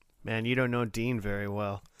 Man, you don't know Dean very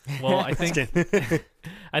well. Well, I think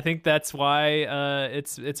I think that's why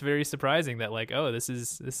it's very surprising that like, oh, this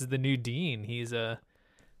is the new Dean. He's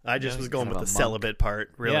I just was going kind with of the a monk. celibate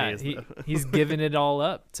part. Really, yeah, is he's given it all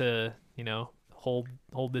up to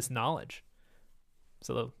hold this knowledge.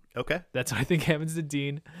 So okay. that's what I think happens to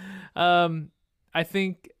Dean. I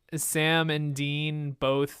think Sam and Dean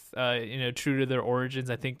both, true to their origins,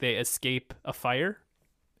 I think they escape a fire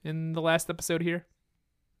in the last episode here.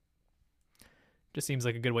 Just seems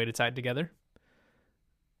like a good way to tie it together.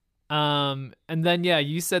 And then, yeah,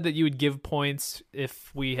 you said that you would give points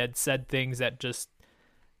if we had said things that just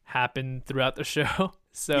happened throughout the show.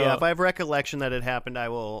 So yeah, if I have recollection that it happened, I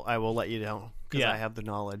will let you know because Yeah. I have the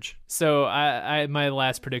knowledge. So I my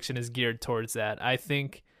last prediction is geared towards that. I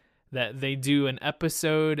think that they do an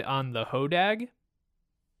episode on the Hodag.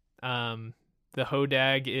 The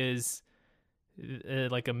Hodag is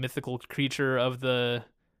like a mythical creature of the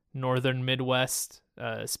northern Midwest,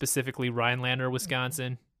 specifically Rhinelander,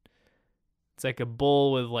 Wisconsin. It's like a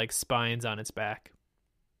bull with like spines on its back.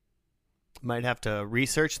 Might have to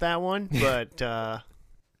research that one, but The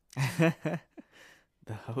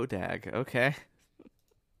Hodag. Okay.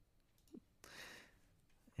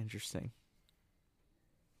 Interesting.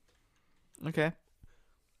 Okay.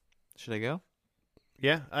 Should I go?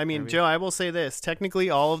 yeah. I mean, Are we- Joe, I will say this: technically,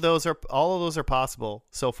 all of those are possible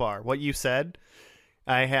so far. What you said,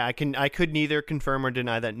 I could neither confirm or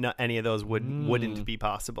deny that any of those wouldn't be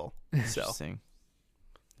possible. So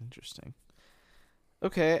Interesting.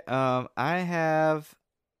 Okay. I have.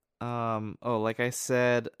 Like I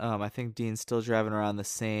said, I think Dean's still driving around the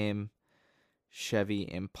same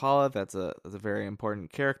Chevy Impala. That's a very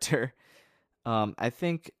important character. I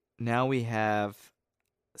think now we have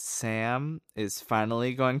Sam is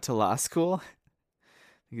finally going to law school.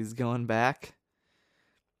 He's going back.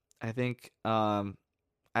 I think.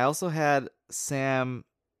 I also had Sam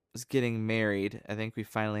is getting married. I think we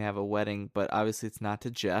finally have a wedding, but obviously it's not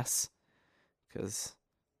to Jess, because,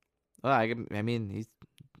 well, I mean he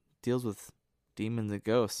deals with demons and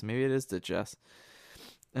ghosts. Maybe it is to Jess.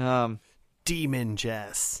 Demon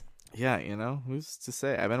Jess. Yeah, who's to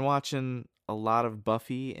say? I've been watching a lot of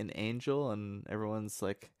Buffy and Angel, and everyone's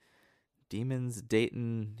like demons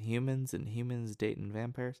dating humans and humans dating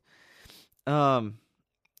vampires.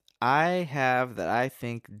 I have that I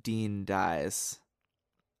think Dean dies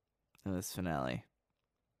in this finale.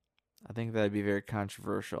 I think that'd be very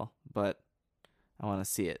controversial, but I want to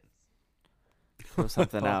see it. Throw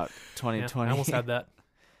something out. Yeah, 2020. I almost had that.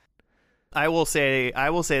 I will say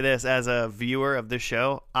this as a viewer of the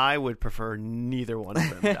show, I would prefer neither one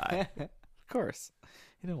of them die. Of course.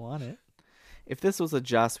 You don't want it. If this was a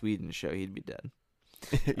Joss Whedon show, he'd be dead.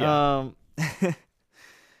 Yeah.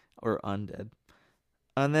 Or undead.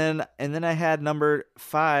 And then I had number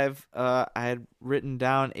 5, I had written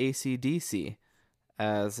down AC/DC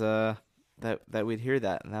as that we'd hear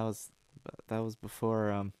that, and that was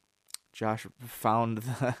before Josh found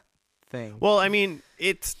the thing. Well, I mean,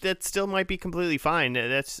 that still might be completely fine.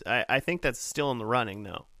 I think that's still in the running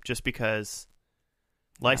though, just because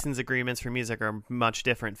license agreements for music are much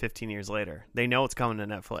different 15 years later. They know it's coming to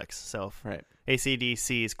Netflix, so if Right.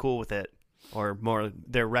 AC/DC is cool with it, or more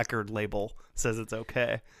their record label says it's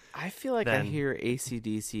okay. I feel like I Then- hear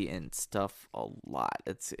AC/DC and stuff a lot.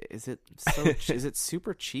 Is it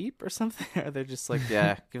super cheap or something? Or they're just like,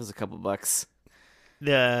 yeah, give us a couple bucks.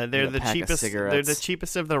 They're Get a the pack of cheapest. They're cigarettes. the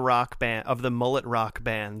cheapest of the rock band of the mullet rock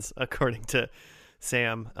bands, according to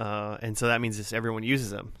Sam. And so that means just everyone uses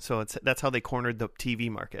them. So that's how they cornered the TV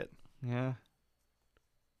market. Yeah.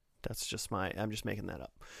 That's just I'm just making that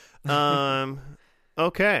up.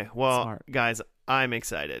 Okay, well, Smart. guys, I'm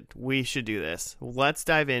excited. We should do this. Let's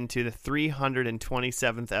dive into the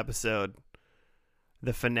 327th episode,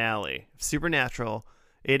 the finale, Supernatural.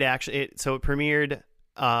 It premiered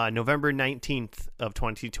November 19th of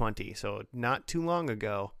 2020, so not too long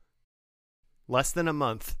ago, less than a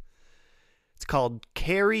month. It's called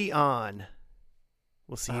Carry On.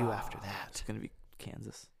 We'll see you after It's that. gonna be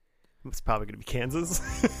Kansas. It's probably going to be Kansas.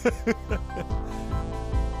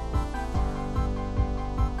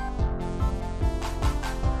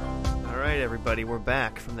 All right, everybody, we're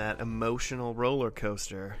back from that emotional roller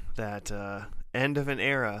coaster, that end of an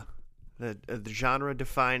era, the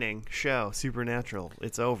genre-defining show, Supernatural.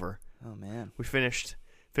 It's over. Oh man, We finished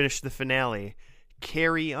the finale.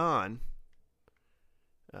 Carry On,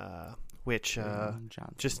 which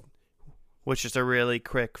Johnson. just a really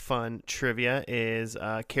quick, fun trivia is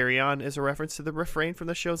Carry On is a reference to the refrain from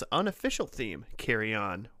the show's unofficial theme, Carry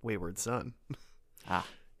On, Wayward Son.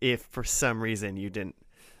 If for some reason you didn't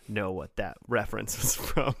know what that reference was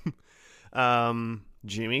from.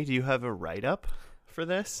 Jimmy, do you have a write-up for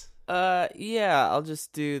this? Yeah, I'll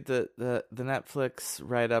just do the Netflix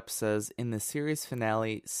write-up says, in the series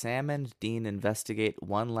finale, Sam and Dean investigate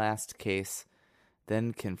one last case,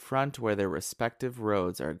 then confront where their respective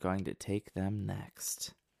roads are going to take them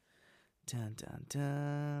next. Dun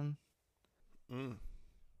dun dun.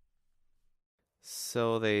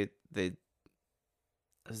 So they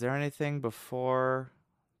is there anything before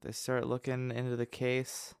they start looking into the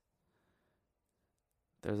case?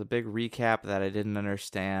 There's a big recap that I didn't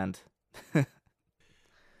understand.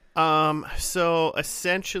 So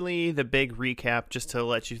essentially the big recap, just to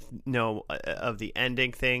let you know of the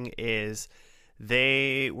ending thing, is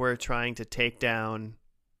they were trying to take down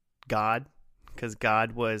God, because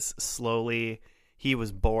God was he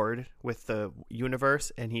was bored with the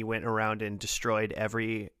universe, and he went around and destroyed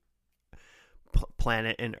every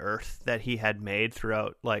planet and Earth that he had made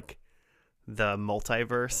throughout, like, the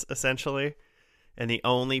multiverse, essentially. And the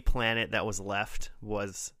only planet that was left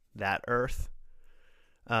was that Earth.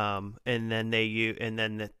 And then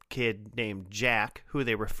the kid named Jack, who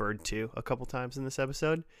they referred to a couple times in this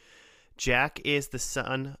episode. Jack is the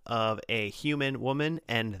son of a human woman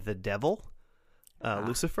and the devil,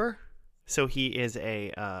 Lucifer. So he is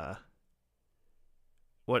a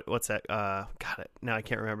what's that? Got it. Now I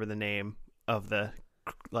can't remember the name of the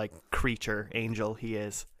creature angel he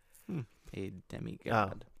is. A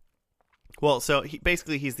demigod. Well, so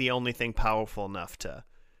he's the only thing powerful enough to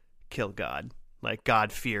kill God. Like,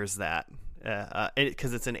 God fears that,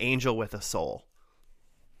 because it's an angel with a soul,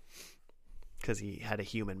 because he had a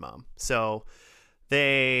human mom. So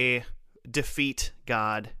they defeat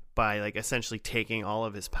God by, like, essentially taking all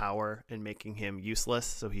of his power and making him useless.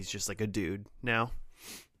 So he's just like a dude now.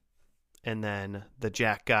 And then the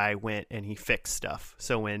Jack guy went and he fixed stuff.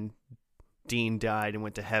 So when Dean died and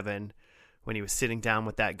went to heaven, when he was sitting down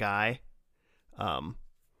with that guy,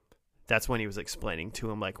 that's when he was explaining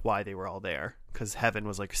to him, like, why they were all there, because heaven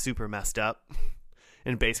was, like, super messed up,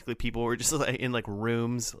 and basically people were just, like, in, like,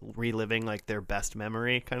 rooms reliving, like, their best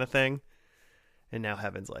memory kind of thing, and now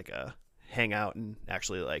heaven's like a hangout and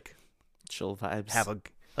actually, like, Chill vibes.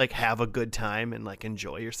 have a good time and, like,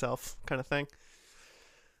 enjoy yourself kind of thing,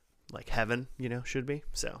 like heaven, should be.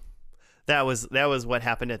 So that was what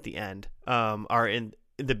happened at the end. In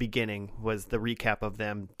the beginning was the recap of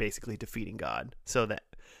them basically defeating God. So that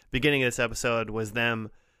beginning of this episode was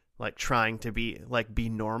them, like, trying to be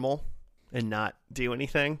normal and not do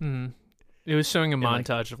anything. Mm-hmm. It was showing a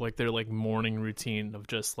montage of, like, their, like, morning routine of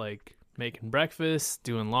just, like, making breakfast,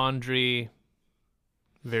 doing laundry,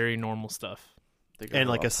 very normal stuff. And,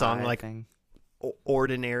 like, a song like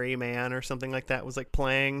Ordinary Man or something like that was, like,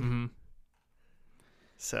 playing. Mm-hmm.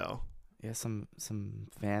 So yeah, some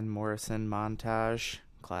Van Morrison montage,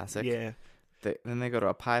 classic. yeah, Then they go to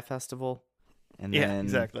a pie festival, and yeah, then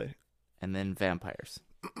exactly. And then vampires.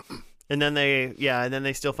 And then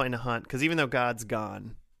they still find a hunt, because even though God's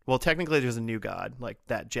gone, well, technically there's a new God, like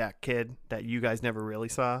that Jack kid that you guys never really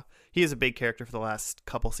saw. He is a big character for the last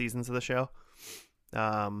couple seasons of the show.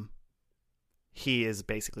 He is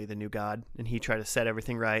basically the new God, and he tried to set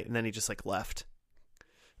everything right, and then he just, like, left.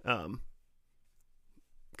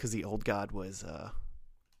 Because the old God was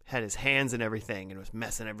had his hands in everything and was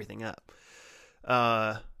messing everything up.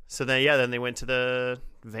 So then they went to the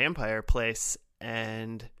vampire place,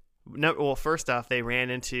 and first off, they ran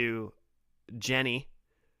into Jenny,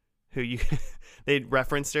 who they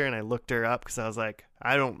referenced her, and I looked her up because I was like,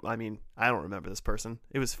 I don't remember this person.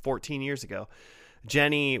 It was 14 years ago.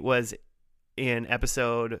 Jenny was in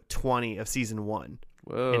episode 20 of season 1.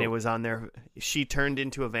 Whoa. And it was on there. She turned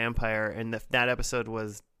into a vampire, and that episode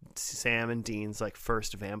was Sam and Dean's, like,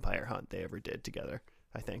 first vampire hunt they ever did together,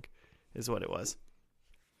 I think, is what it was.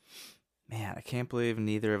 Man, I can't believe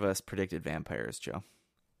neither of us predicted vampires, Joe.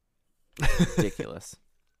 Ridiculous.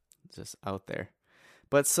 Just out there.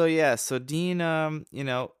 But so Dean,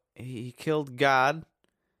 he killed God,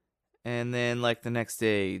 and then, like, the next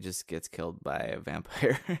day he just gets killed by a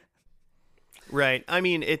vampire. Right. I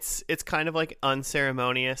mean, it's kind of like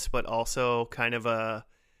unceremonious, but also kind of a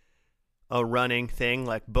running thing.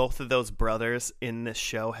 Like both of those brothers in this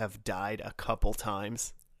show have died a couple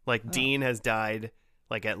times. Like Dean has died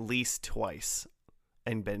like at least twice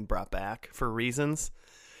and been brought back for reasons.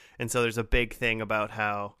 And so there's a big thing about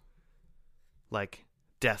how like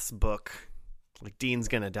Death's book, like Dean's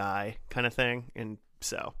gonna die kind of thing. And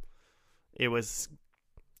so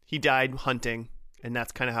he died hunting, and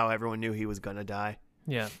that's kind of how everyone knew he was gonna die.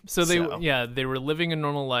 Yeah. So they were living a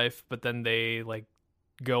normal life, but then they like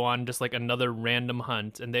go on just like another random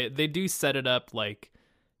hunt, and they do set it up like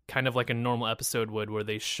kind of like a normal episode would, where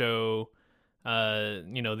they show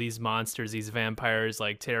these monsters, these vampires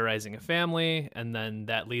like terrorizing a family, and then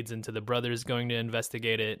that leads into the brothers going to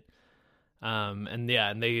investigate it. And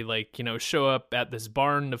they like, show up at this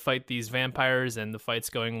barn to fight these vampires, and the fight's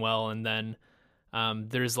going well. And then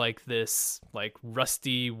there's like this like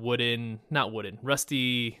rusty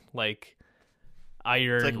like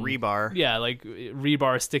iron. It's like rebar. Yeah, like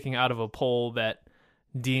rebar sticking out of a pole that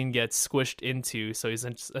Dean gets squished into. So he's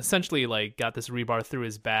essentially like got this rebar through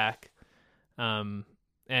his back. And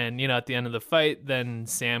at the end of the fight, then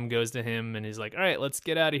Sam goes to him and he's like, all right, let's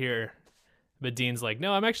get out of here. But Dean's like,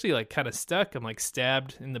 no, I'm actually like kind of stuck. I'm like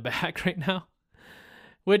stabbed in the back right now.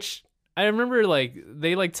 Which I remember like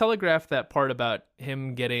they like telegraphed that part about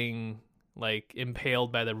him getting like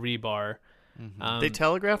impaled by the rebar. Mm-hmm. They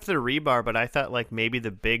telegraphed the rebar, but I thought like maybe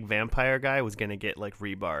the big vampire guy was gonna get like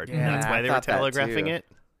rebarred. Yeah, That's why I they were thought that telegraphing too. it.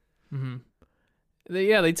 Mm-hmm.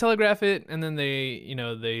 They telegraph it, and then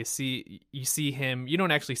you see him. You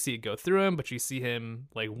don't actually see it go through him, but you see him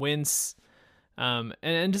like wince.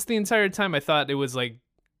 And just the entire time, I thought it was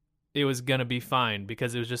gonna be fine,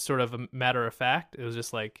 because it was just sort of a matter of fact. It was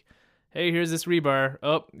just like, hey, here's this rebar.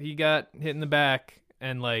 Oh, he got hit in the back,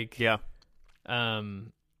 and like, Yeah.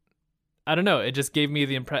 I don't know. It just gave me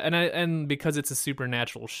the impression, and because it's a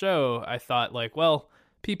supernatural show, I thought like, well,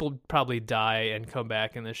 people probably die and come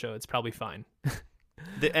back in the show. It's probably fine.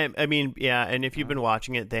 I mean, yeah, and if you've been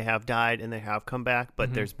watching it, they have died and they have come back,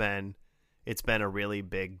 but Mm-hmm. it's been a really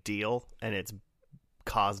big deal, and it's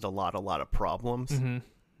caused a lot of problems.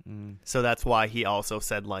 Mm-hmm. So that's why he also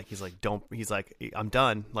said like I'm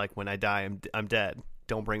done. Like when I die, I'm dead.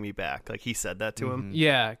 Don't bring me back. Like he said that to him.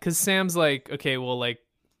 Yeah, because Sam's like, okay, well, like,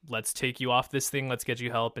 let's take you off this thing. Let's get you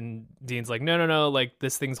help. And Dean's like, no, like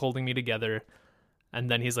this thing's holding me together. And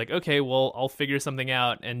then he's like, okay, well, I'll figure something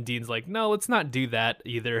out. And Dean's like, no, let's not do that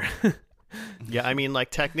either. Yeah, I mean, like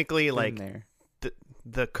technically, like there.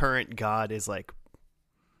 the current god is like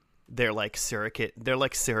they're like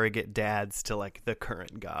surrogate dads to like the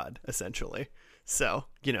current god essentially. So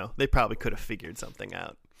they probably could have figured something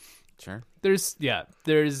out. Sure. We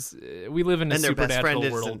live in a And their best friend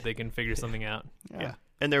supernatural world. isn't- They can figure something out. Yeah.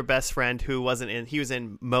 And their best friend, who he was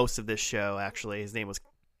in most of this show, actually. His name was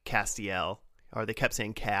Castiel, or they kept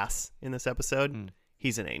saying Cass in this episode.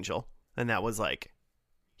 He's an angel. And that was like,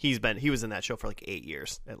 he was in that show for like 8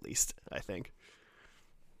 years, at least, I think.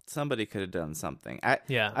 Somebody could have done something.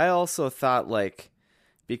 Yeah. I also thought like,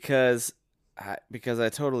 because I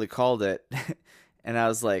totally called it, and I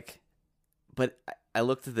was like, but I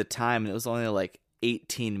looked at the time and it was only like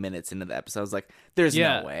 18 minutes into the episode. I was like, there's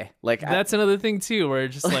no way. Like that's another thing too, where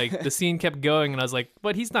just like the scene kept going, and I was like,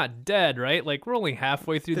 but he's not dead, right? Like we're only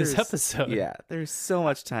halfway through this episode. Yeah, there's so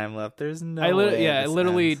much time left. There's no I way. I this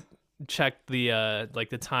literally ends. checked the like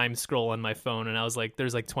the time scroll on my phone, and I was like,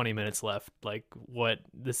 there's like 20 minutes left. Like what?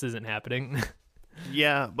 This isn't happening.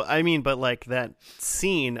 Yeah, but I mean, but like that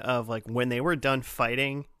scene of like when they were done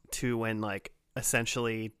fighting to when like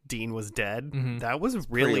essentially Dean was dead, that was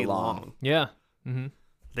really pretty long. long. Yeah. Mm-hmm.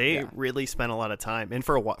 They really spent a lot of time, and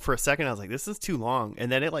for a second, I was like, "This is too long."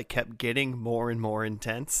 And then it like kept getting more and more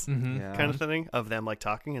intense, Yeah. kind of thing, of them like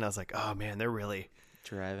talking. And I was like, "Oh man, they're really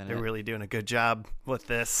doing a good job with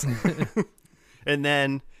this." And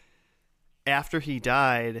then after he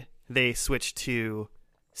died, they switched to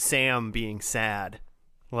Sam being sad,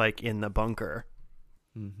 like in the bunker.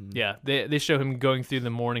 Yeah, they show him going through the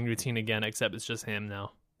morning routine again, except it's just him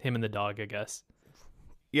now. Him and the dog, I guess.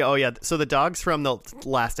 Yeah, oh yeah. So the dog's from the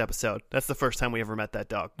last episode. That's the first time we ever met that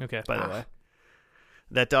dog. Okay. By the way,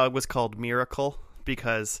 that dog was called Miracle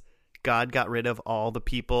because God got rid of all the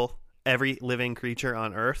people, every living creature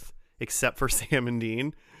on Earth, except for Sam and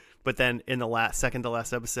Dean. But then in the second to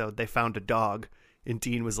last episode, they found a dog, and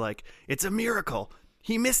Dean was like, "It's a miracle.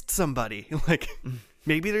 He missed somebody. Like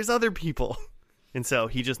maybe there's other people." And so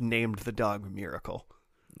he just named the dog Miracle.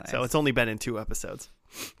 Nice. So it's only been in 2 episodes,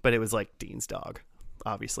 but it was like Dean's dog.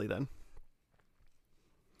 Obviously then.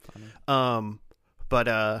 Funny.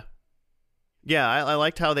 But Yeah, I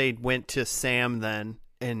liked how they went to Sam then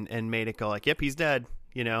and made it go like, yep, he's dead,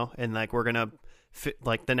 you know, and like we're gonna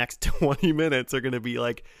like the next 20 minutes are gonna be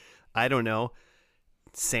like, I don't know,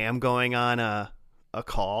 Sam going on a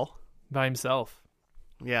call by himself.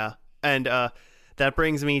 Yeah, and that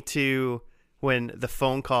brings me to when the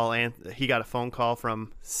phone call, and he got a phone call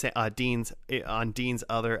from Dean's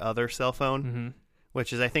other cell phone, Mm-hmm.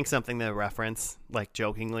 which is I think something they reference like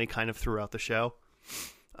jokingly kind of throughout the show.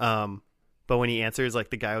 But when he answers, like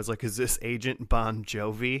the guy was like, "Is this Agent Bon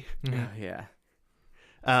Jovi?" Mm-hmm.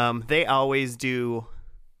 Yeah. They always do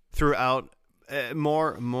throughout,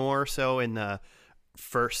 more so in the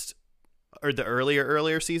first or the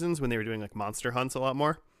earlier seasons when they were doing like monster hunts a lot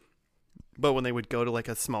more. But when they would go to like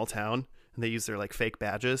a small town and they use their like fake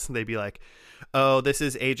badges, they'd be like, "Oh, this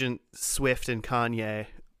is Agent Swift and Kanye."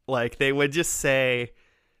 Like they would just say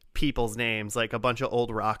people's names, like a bunch of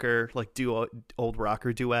old rocker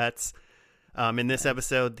duets. In this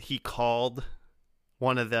episode, he called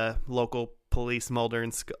one of the local police, Mulder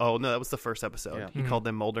and oh no, that was the first episode. Yeah. He called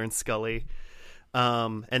them Mulder and Scully.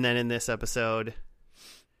 And then in this episode,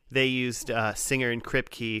 they used Singer and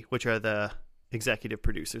Kripke, which are the executive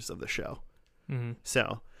producers of the show. Mm-hmm.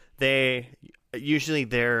 So they usually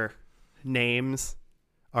their names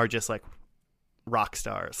are just like rock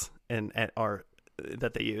stars and are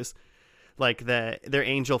that they use. Like their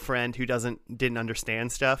angel friend who didn't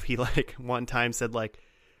understand stuff. He like one time said like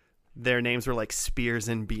their names were like Spears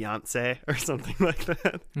and Beyonce or something like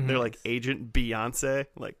that. Mm-hmm. They're like Agent Beyonce.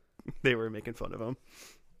 Like they were making fun of him.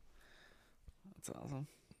 That's awesome.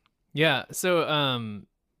 Yeah, so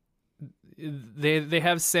they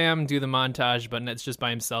have Sam do the montage, but it's just by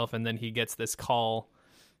himself, and then he gets this call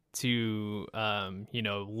to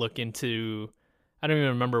look into, I don't even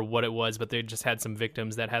remember what it was, but they just had some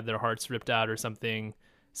victims that had their hearts ripped out or something.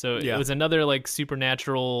 So Yeah. It was another like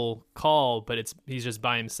supernatural call, but he's just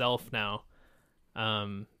by himself now,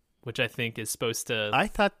 which I think is supposed to. I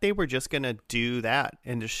thought they were just gonna do that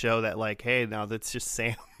and just show that like, hey, now that's just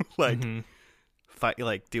Sam like Mhm. fight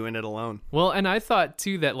like doing it alone. Well, and I thought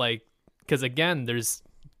too that like, because again, there's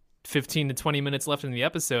 15 to 20 minutes left in the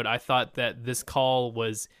episode. I thought that this call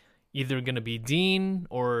was either going to be Dean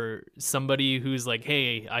or somebody who's like,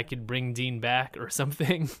 hey, I could bring Dean back or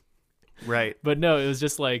something. Right. But no, it was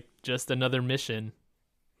just another mission.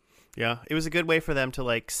 Yeah, it was a good way for them to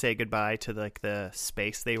like say goodbye to like the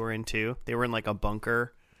space they were in too. They were in like a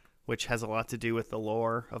bunker, which has a lot to do with the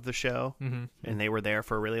lore of the show, Mm-hmm. and they were there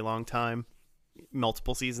for a really long time,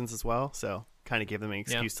 multiple seasons as well. So kind of gave them an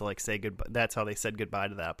excuse to like say goodbye. That's how they said goodbye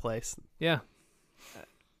to that place. Yeah.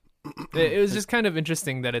 It was just kind of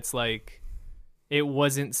interesting that it's like, it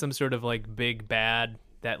wasn't some sort of like big bad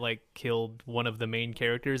that like killed one of the main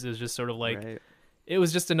characters. It was just sort of like, Right. it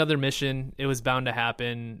was just another mission. It was bound to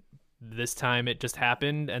happen. This time it just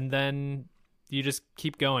happened, and then you just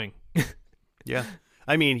keep going. Yeah.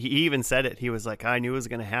 I mean, he even said it. He was like, I knew it was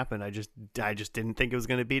going to happen. I just didn't think it was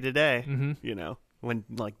going to be today. Mm-hmm. You know, when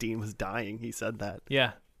like Dean was dying, he said that.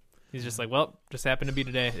 Yeah. He's just like, well, just happened to be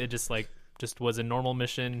today. It just was a normal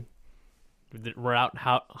mission. We're out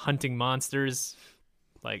hunting monsters.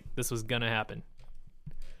 Like, this was gonna happen.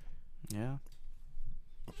 Yeah.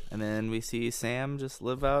 And then we see Sam just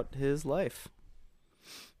live out his life.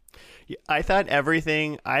 Yeah, I thought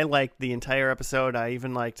everything. I liked the entire episode. I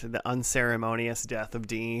even liked the unceremonious death of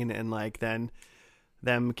Dean, and like then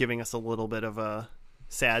them giving us a little bit of a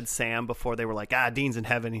sad Sam before they were like, Dean's in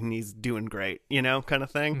heaven and he's doing great, you know, kind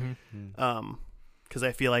of thing. Mm-hmm. Because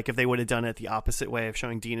I feel like if they would have done it the opposite way of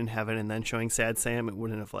showing Dean in heaven and then showing sad Sam, it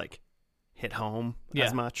wouldn't have like hit home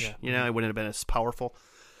as much. Yeah. You know, it wouldn't have been as powerful.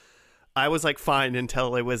 I was like fine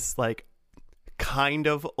until it was like kind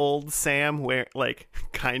of old Sam, where like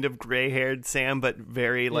kind of gray-haired Sam, but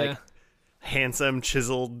very like handsome,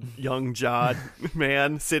 chiseled, young jawed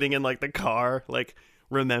man sitting in like the car, like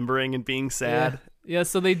remembering and being sad. Yeah,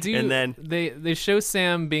 so they do, And then- they show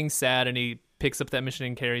Sam being sad, and he picks up that mission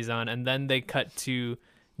and carries on, and then they cut to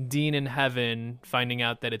Dean in heaven, finding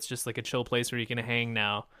out that it's just like a chill place where you can hang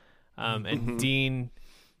now. And Dean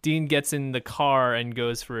gets in the car and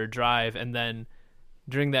goes for a drive, and then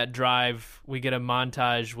during that drive, we get a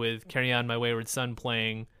montage with "Carry On My Wayward Son"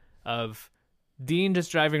 playing, of Dean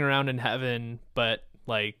just driving around in heaven, but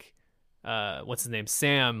like, what's his name,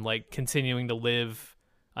 Sam, like continuing to live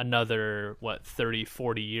another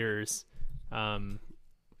 30-40 years, and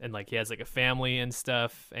like he has like a family and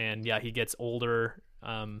stuff, and yeah, he gets older,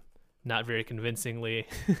 not very convincingly.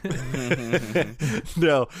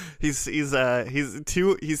 No, he's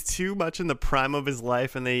too much in the prime of his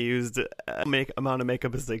life, and they used amount of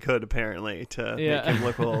makeup as they could apparently to make him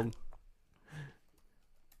look old.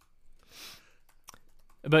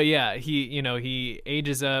 But yeah, he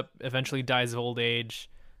ages up, eventually dies of old age,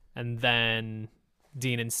 and then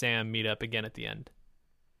Dean and Sam meet up again at the end.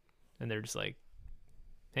 And they're just like,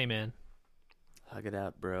 "Hey man, Hug it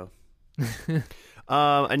out, bro."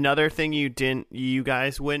 Another thing you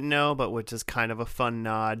guys wouldn't know, but which is kind of a fun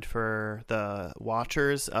nod for the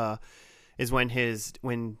watchers, is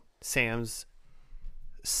when Sam's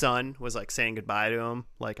son was like saying goodbye to him,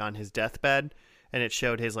 like on his deathbed, and it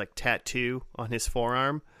showed his like tattoo on his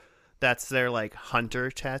forearm. That's their like hunter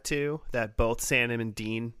tattoo that both Sam and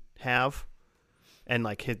Dean have, and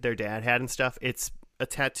like their dad had and stuff. It's a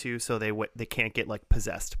tattoo so they can't get like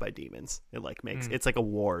possessed by demons. It like makes it's like a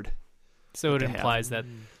ward. So it to have. implies that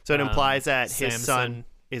So it implies that his Sam's son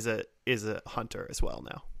is a hunter as well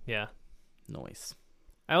now. yeah. Noise.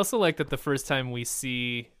 I also like that the first time we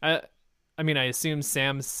see I assume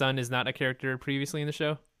Sam's son is not a character previously in the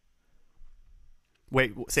show.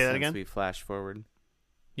 Wait, say that Since again? we flash forward.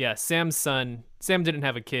 Yeah, Sam's son. Sam didn't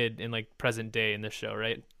have a kid in like present day in this show,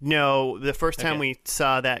 right? No, the first time Okay. we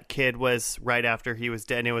saw that kid was right after he was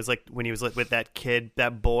dead. And it was like when he was with that kid,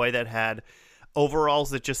 that boy that had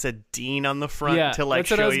overalls that just said Dean on the front Yeah, to like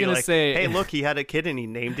that's what I show was you gonna like, say. hey, look, he had a kid and he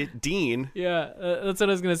named it Dean. Yeah, that's what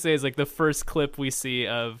I was gonna say. Is like the first clip we see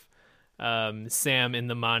of Sam in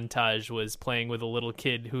the montage was playing with a little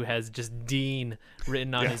kid who has just Dean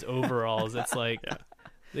written on his overalls. It's like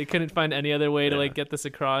they couldn't find any other way to like get this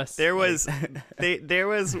across. There was there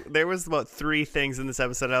was about 3 things in this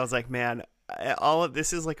episode I was like, man, all of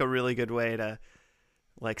this is like a really good way to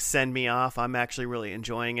like send me off. I'm actually really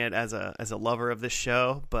enjoying it as a lover of this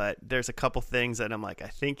show, but there's a couple things that I'm like, I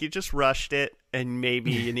think you just rushed it and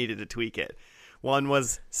maybe you needed to tweak it. One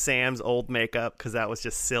was Sam's old makeup because that was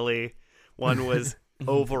just silly. One was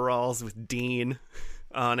overalls with Dean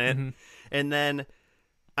on it. Mhm. And then,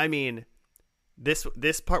 I mean,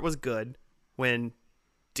 this part was good when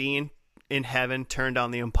Dean in heaven turned on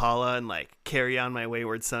the Impala and like Carry On My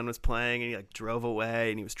Wayward Son was playing and he like drove away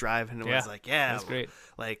and he was driving and was like, yeah, that's great.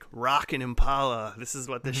 like rockin' Impala. This is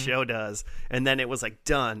what this show does. And then it was like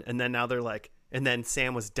done. And then now they're like, and then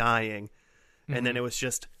Sam was dying. And then it was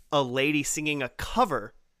just a lady singing a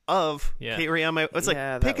cover of Carry On My. It's like,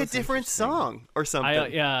 Yeah, that pick a was different interesting. song or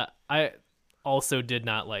something. I also did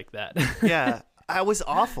not like that. Yeah, I was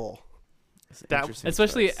awful. It's an That- interesting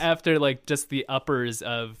Especially choice. after like just the uppers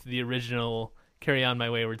of the original Carry On My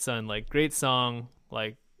Wayward Son. Like great song,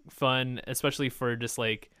 like fun, especially for just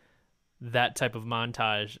like that type of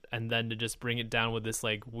montage, and then to just bring it down with this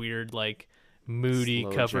like weird like moody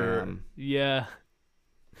Slow cover. jam. Yeah.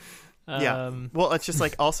 Yeah. Well, it's just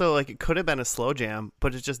like also like it could have been a slow jam,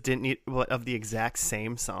 but it just didn't need of the exact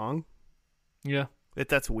same song. Yeah.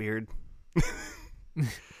 That's weird.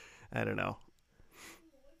 I don't know.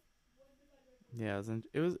 Yeah,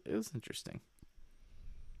 it was interesting.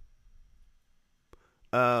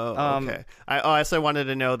 Oh, okay. I also wanted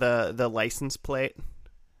to know the license plate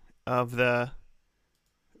of the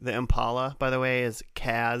Impala, by the way, is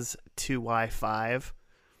Kaz 2Y5.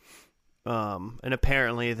 And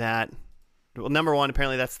apparently that, well, number one,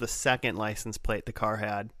 apparently that's the second license plate the car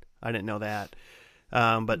had. I didn't know that.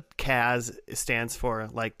 But Kaz stands for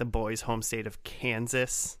like the boys' home state of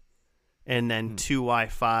Kansas. And then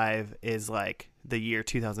 2Y5 is like the year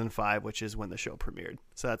 2005, which is when the show premiered.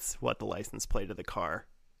 So that's what the license plate of the car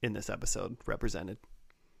in this episode represented.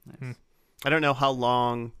 Nice. I don't know how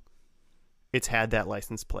long it's had that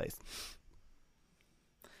license plate.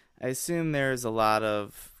 I assume there's a lot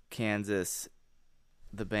of Kansas,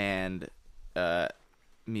 the band,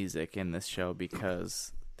 music in this show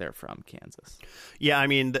because they're from Kansas. Yeah, I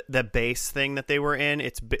mean the base thing that they were in,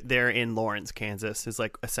 they're in Lawrence, Kansas, is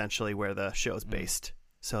like essentially where the show's based.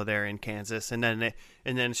 So they're in Kansas, and then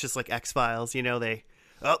it's just like X-Files, you know,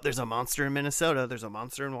 there's a monster in Minnesota, there's a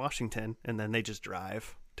monster in Washington, and then they just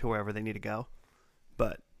drive to wherever they need to go.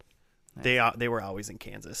 But Nice. they were always in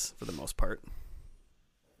Kansas for the most part.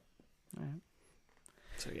 All right.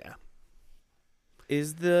 So yeah.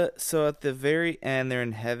 So at the very end they're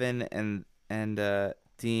in heaven and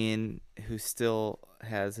Dean, who still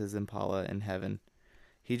has his Impala in heaven,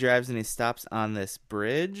 he drives and he stops on this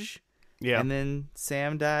bridge. Yeah. And then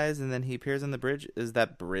Sam dies and then he appears on the bridge. Is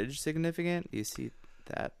that bridge significant? Do you see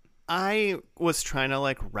that? I was trying to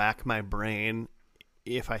like rack my brain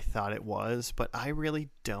if I thought it was, but I really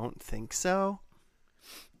don't think so.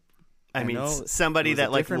 I mean, know somebody it was that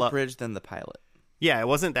a like different bridge than the pilot. Yeah, it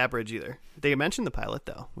wasn't that bridge either. They mentioned the pilot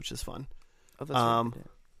though, which is fun. Oh, that's right, they did.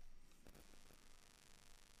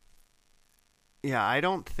 Yeah, I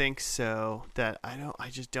don't think so. I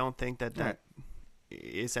just don't think that All right.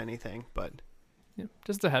 is anything. But Yeah,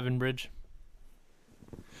 just a heaven bridge.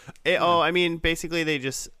 I mean, basically they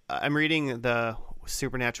just. I'm reading the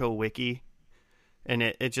Supernatural wiki, and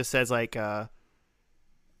it just says like,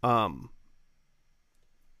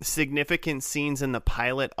 significant scenes in the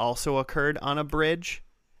pilot also occurred on a bridge.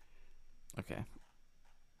 Okay.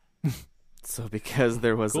 So because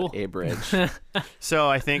there was Cool. a bridge, So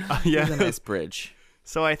I think, it yeah. was a nice bridge.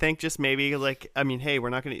 So I think just maybe like, I mean, hey, we're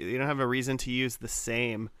not gonna. You don't have a reason to use the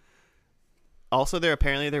same. Also, they're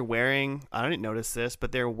wearing. I didn't notice this,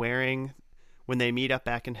 but they're wearing when they meet up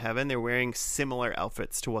back in heaven. They're wearing similar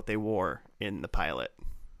outfits to what they wore in the pilot.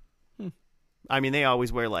 I mean, they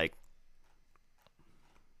always wear like,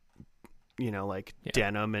 like Yeah.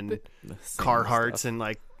 denim and The same Carhartts stuff. and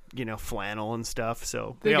like flannel and stuff.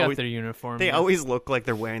 So They got always their uniform. they yeah. always look like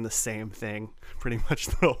they're wearing the same thing pretty much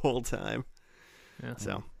the whole time. Yeah.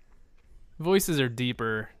 So Voices are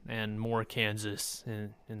deeper and more Kansas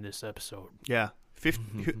in this episode. yeah,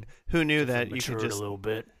 who knew that you Matured could just a little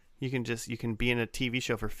bit. you can be in a TV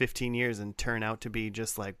show for 15 years and turn out to be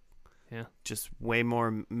just like Yeah. just way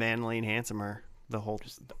more manly and handsomer the whole.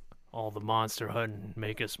 All the monster hunting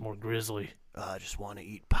make us more grizzly. I just want to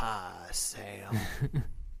eat pie, Sam.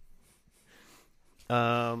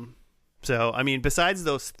 So I mean, besides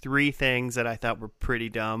those three things that I thought were pretty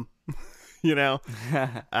dumb,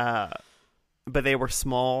 but they were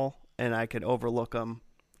small and I could overlook them.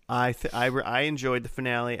 I enjoyed the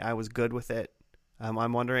finale. I was good with it.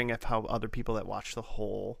 I'm wondering how other people that watched the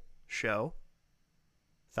whole show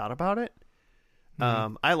thought about it.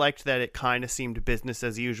 I liked that it kind of seemed business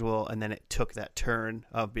as usual, and then it took that turn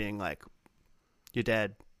of being like, "You're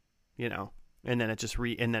dead," and then it just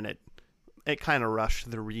it kind of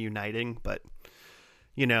rushed the reuniting, but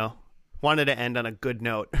wanted to end on a good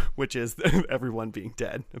note, which is everyone being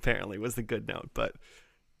dead. Apparently, was the good note, but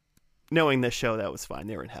knowing this show, that was fine.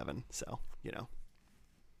 They were in heaven, so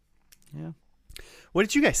Yeah. What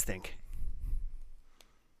did you guys think?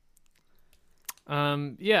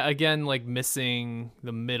 Yeah, again, like missing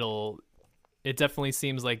the middle. It definitely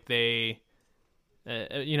seems like they,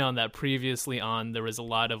 on that previously on, there was a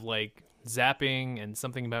lot of like zapping and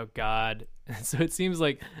something about God. So it seems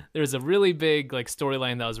like there's a really big like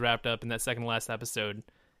storyline that was wrapped up in that second to last episode,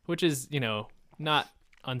 which is, not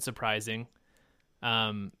unsurprising.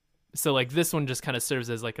 So like this one just kind of serves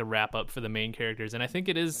as like a wrap up for the main characters. And I think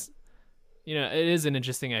it is, it is an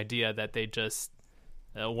interesting idea that they just,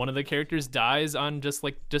 one of the characters dies on just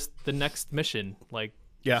the next mission, like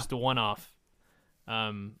just a one-off,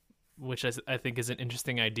 which I think is an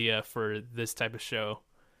interesting idea for this type of show.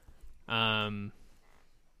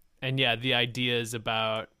 And yeah, the idea is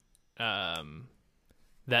about that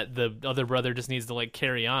the other brother just needs to like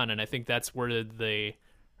carry on, and I think that's where they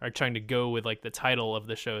are trying to go with like the title of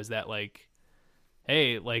the show, is that like,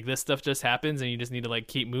 hey, like this stuff just happens and you just need to like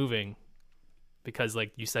keep moving because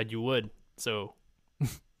like you said you would. So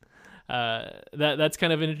that's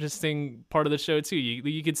kind of an interesting part of the show too.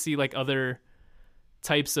 You could see like other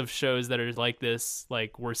types of shows that are like this,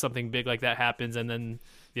 like where something big like that happens and then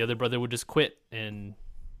the other brother would just quit and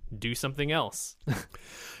do something else.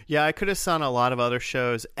 Yeah, I could have seen a lot of other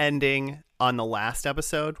shows ending on the last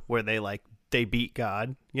episode where they beat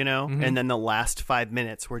God, and then the last 5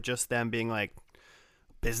 minutes were just them being like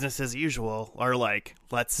business as usual, or like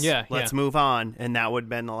let's move on, and that would have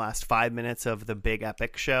been the last 5 minutes of the big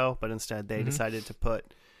epic show. But instead, they decided to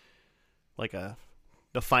put like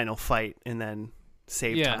the final fight and then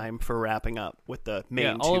save time for wrapping up with the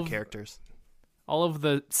main two characters. All of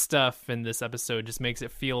the stuff in this episode just makes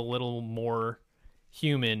it feel a little more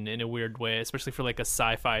human in a weird way, especially for like a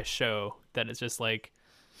sci-fi show, that it's just like,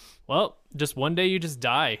 well, just one day you just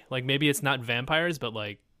die. Like maybe it's not vampires, but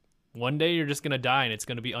like one day you're just going to die and it's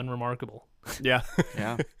going to be unremarkable. Yeah.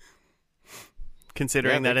 Yeah.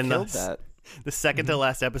 Considering that in the that. second to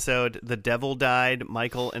last episode, the devil died,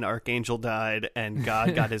 Michael and Archangel died, and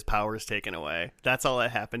God got his powers taken away. That's all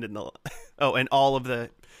that happened in the... Oh, and all of the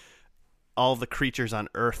creatures on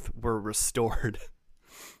Earth were restored.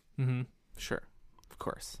 Mm-hmm. Sure. Of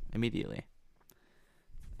course. Immediately.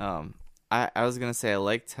 I was going to say I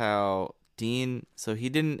liked how Dean... So he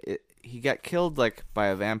got killed like by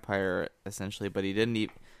a vampire, essentially, but it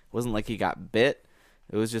wasn't like he got bit.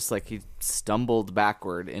 It was just like he stumbled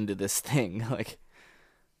backward into this thing. like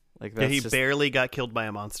that's he just, barely got killed by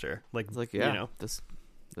a monster. This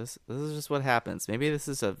is just what happens. Maybe this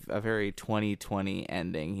is a very 2020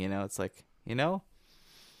 ending. It's like,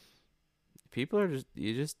 people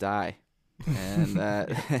you just die, and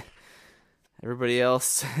that everybody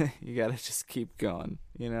else, you gotta just keep going.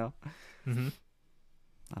 Mm-hmm.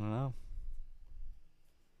 I don't know.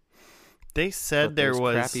 They said But there there's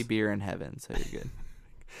was crappy beer in heaven, so you're good.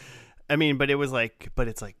 I mean, but it's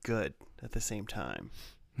like good at the same time.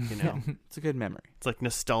 You know, It's a good memory. it's like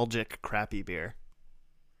nostalgic crappy beer.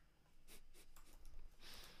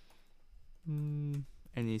 And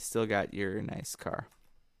you still got your nice car.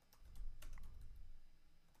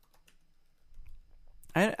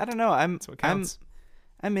 I don't know. That's what counts.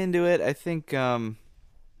 I'm into it. I think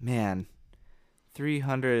man,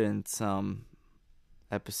 300 and some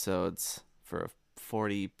episodes for a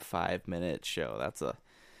 45-minute show. That's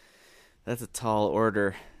a tall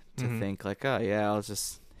order to think like, oh yeah, I'll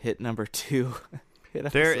just hit number 2. Hit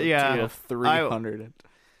episode 2 of 300.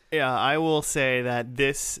 Yeah, I will say that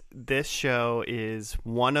this show is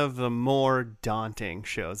one of the more daunting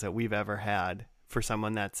shows that we've ever had for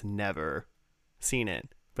someone that's never seen it.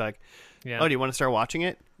 Like, Yeah. oh, do you want to start watching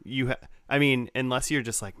it? I mean, unless you're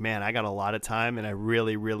just like, man, I got a lot of time and I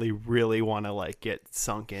really, really, really want to like get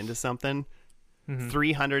sunk into something.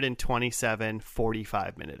 327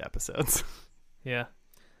 45-minute episodes. Yeah.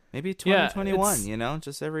 Maybe Yeah, 2021, it's- you know,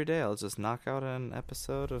 just every day I'll just knock out an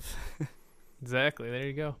episode of. Exactly. There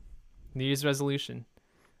you go. New Year's resolution.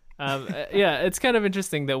 Yeah, it's kind of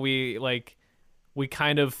interesting that we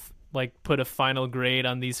kind of like put a final grade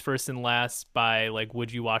on these first and last by like,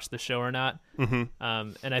 would you watch the show or not? Mm-hmm.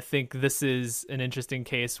 And I think this is an interesting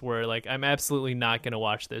case where like I'm absolutely not going to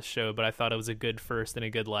watch this show, but I thought it was a good first and a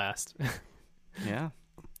good last. Yeah.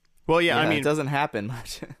 Well, yeah, I mean, it doesn't happen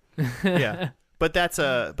much. yeah. But that's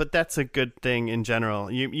a good thing in general.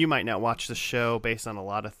 You might not watch the show based on a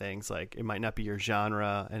lot of things. Like it might not be your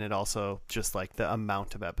genre, and it also just like the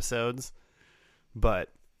amount of episodes. But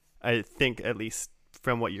I think at least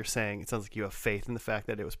from what you're saying, it sounds like you have faith in the fact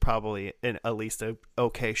that it was probably at least a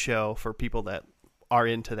okay show for people that are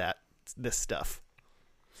into this stuff.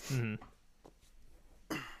 Mhm.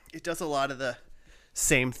 It does a lot of the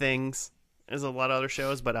same things as a lot of other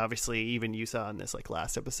shows, but obviously even you saw in this like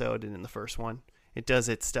last episode and in the first one, it does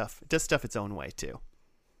its stuff. It does stuff its own way too.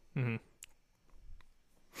 Mhm.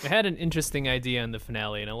 It had an interesting idea in the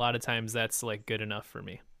finale, and a lot of times that's like good enough for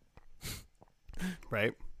me.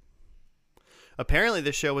 Right. Apparently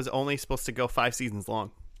this show was only supposed to go 5 seasons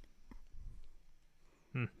long.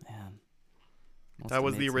 Man. Must That have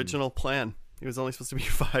was made the some- original plan. It was only supposed to be a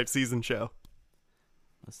 5-season show.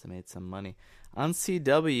 Must have made some money. On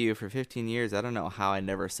CW for 15 years, I don't know how I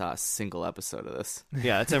never saw a single episode of this.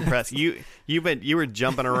 Yeah, that's impressive. You were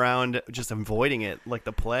jumping around just avoiding it like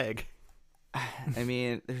the plague. I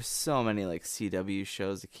mean, there's so many like CW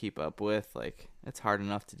shows to keep up with. Like, it's hard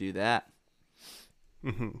enough to do that,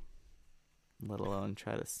 Mm-hmm. let alone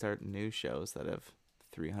try to start new shows that have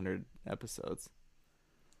 300 episodes.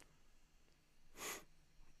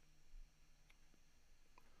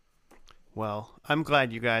 Well, I'm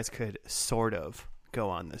glad you guys could sort of go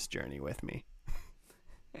on this journey with me.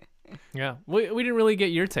 Yeah, we didn't really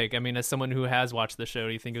get your take. I mean, as someone who has watched the show,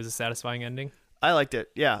 do you think it was a satisfying ending? I liked it.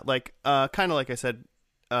 Yeah, like kind of like I said,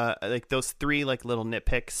 like those 3 like little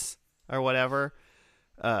nitpicks or whatever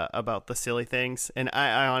about the silly things, and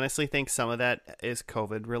I honestly think some of that is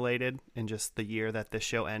COVID related and just the year that this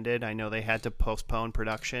show ended. I know they had to postpone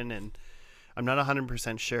production, and I'm not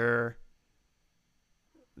 100% sure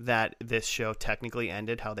that this show technically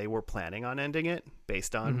ended how they were planning on ending it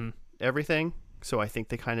based on everything. So I think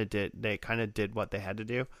they kind of did what they had to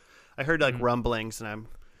do. I heard like rumblings, and I'm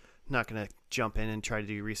not going to jump in and try to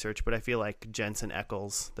do research, but I feel like Jensen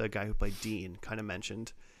Ackles, the guy who played Dean, kind of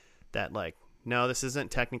mentioned that like, no, this isn't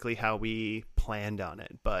technically how we planned on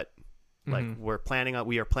it, but like we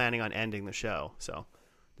are planning on ending the show. So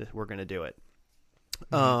we're going to do it.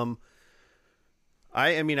 I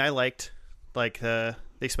mean, I liked like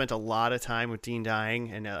they spent a lot of time with Dean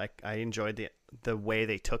dying, and I enjoyed the way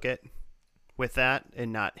they took it with that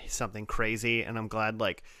and not something crazy. And I'm glad,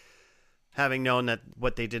 like, having known that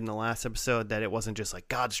what they did in the last episode, that it wasn't just like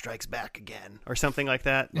God strikes back again or something like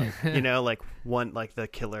that. Like, you know, like the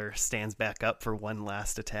killer stands back up for one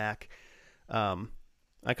last attack.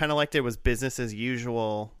 I kind of liked it was business as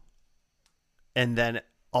usual, and then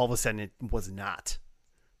all of a sudden it was not.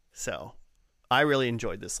 So I really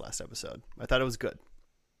enjoyed this last episode. I thought it was good.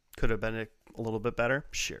 Could have been a little bit better,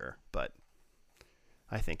 sure, but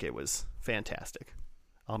I think it was fantastic.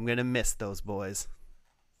 I'm gonna miss those boys.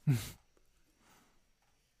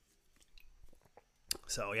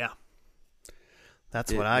 So yeah,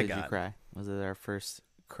 that's what I got. Did you cry? Was it our first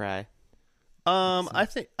cry? I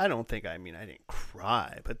don't think I didn't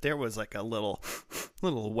cry, but there was like a little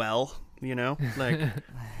well, you know, like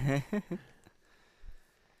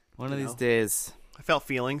One of these days, I felt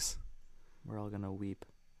feelings. we're all gonna weep.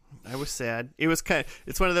 I was sad. It was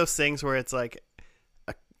it's one of those things where it's like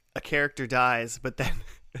a character dies, but then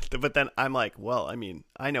But then I'm like, well, I mean,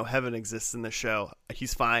 I know heaven exists in the show.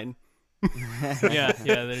 He's fine. Yeah,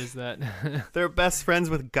 there's that. They're best friends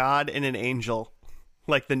with God and an angel,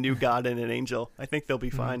 like the new God and an angel. I think they'll be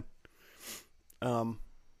fine.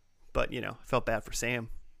 But I felt bad for Sam.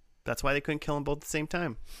 That's why they couldn't kill them both at the same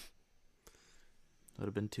time. Would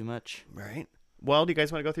have been too much. Right. Well, do you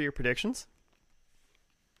guys want to go through your predictions?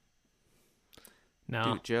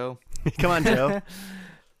 No. Dude, Joe. Come on, Joe.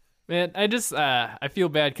 Man, I just I feel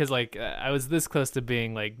bad because I was this close to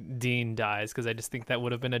being like Dean dies because I just think that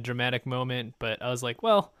would have been a dramatic moment, but I was like,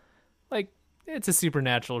 well, like it's a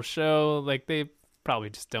supernatural show, like they probably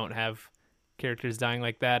just don't have characters dying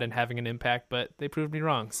like that and having an impact, but they proved me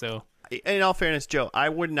wrong. So in all fairness, Joe, I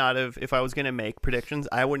would not have, if I was going to make predictions,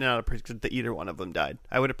 I would not have predicted that either one of them died.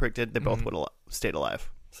 I would have predicted they both would have stayed alive.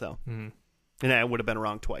 So, and I would have been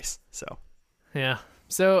wrong twice. So, yeah.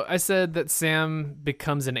 So I said that Sam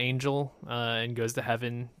becomes an angel and goes to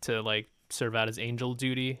heaven to like serve out his angel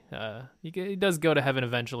duty. He does go to heaven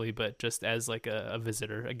eventually, but just as like a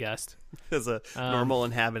visitor, a guest, as a normal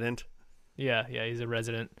inhabitant. Yeah, he's a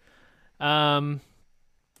resident.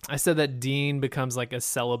 I said that Dean becomes like a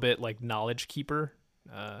celibate, like knowledge keeper,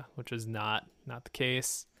 which is not the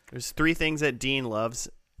case. There's 3 things that Dean loves,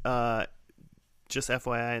 just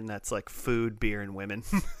FYI, and that's like food, beer, and women.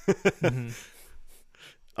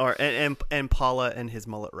 Or and Paula and his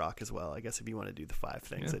mullet rock as well. I guess if you want to do the 5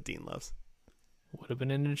 things that Dean loves, would have been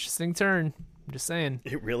an interesting turn. I'm just saying.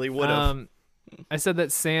 It really would have. I said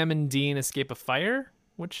that Sam and Dean escape a fire,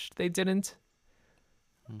 which they didn't.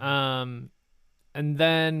 And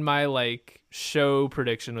then my like show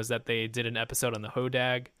prediction was that they did an episode on the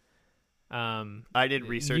Hodag. I did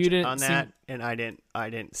research on that, and I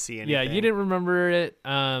didn't see anything. Yeah, you didn't remember it.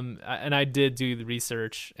 And I did do the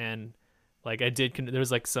research, and like I did. There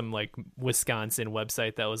was like some like Wisconsin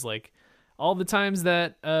website that was like all the times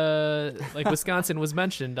that like Wisconsin was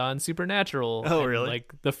mentioned on Supernatural. Oh, and, really?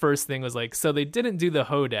 like the first thing was like, so they didn't do the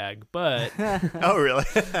Hodag, but Oh, really?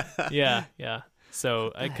 yeah.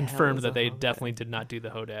 So I confirmed that they definitely did not do the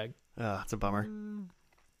Hodag. Oh, it's a bummer.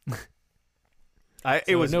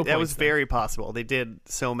 That was very possible. They did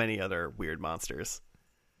so many other weird monsters.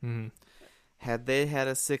 Had they had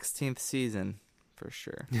a 16th season, for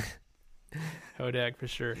sure. Hodag for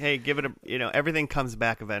sure. Hey, give it everything comes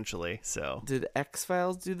back eventually. So Did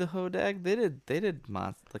X-Files do the Hodag? They did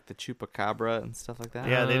like the Chupacabra and stuff like that.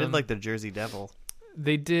 yeah, they did like the Jersey Devil.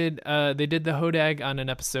 They did the Hodag on an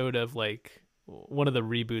episode of like one of the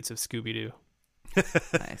reboots of Scooby-Doo.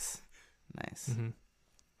 Nice.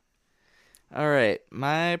 All right,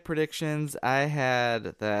 my predictions. I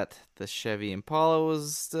had that the Chevy Impala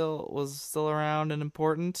was still around and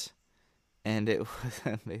important, and it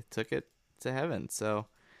was they took it to heaven. So,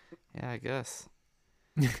 yeah, I guess.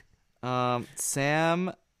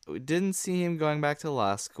 Sam, we didn't see him going back to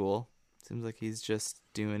law school. Seems like he's just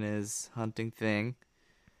doing his hunting thing.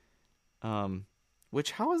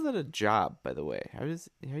 Which, how is that a job, by the way? How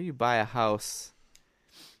you buy a house?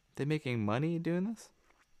 They making money doing this?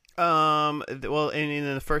 Well,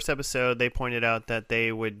 in the first episode, they pointed out that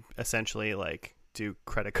they would essentially like do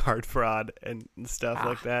credit card fraud and stuff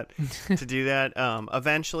like that to do that.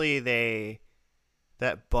 Eventually,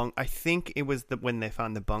 I think it was when they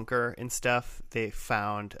found the bunker and stuff. They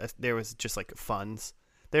found there was just like funds.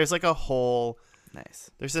 There's like a whole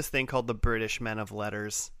Nice. There's this thing called the British Men of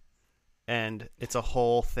Letters. And it's a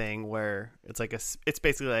whole thing where it's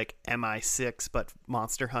basically like MI6 but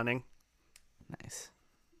monster hunting. Nice.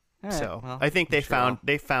 So well, I think I'm sure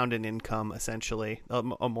they found an income essentially, a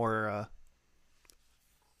more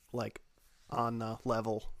like on the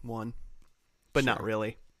level one, but not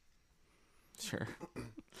really. Sure.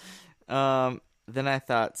 Then I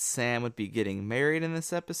thought Sam would be getting married in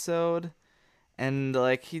this episode, and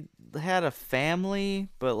like he had a family,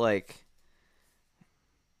 but like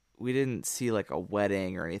we didn't see like a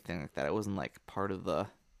wedding or anything like that. It wasn't like part of the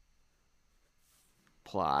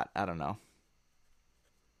plot. I don't know.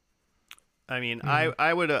 I mean,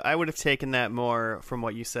 I would have taken that more from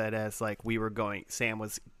what you said as like Sam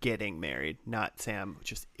was getting married, not Sam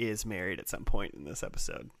just is married at some point in this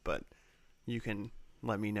episode. But you can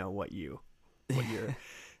let me know what you're. I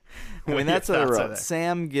mean, that's what I wrote. That.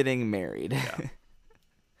 Sam getting married. Yeah.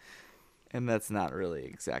 And that's not really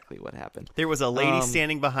exactly what happened. There was a lady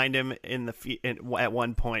standing behind him at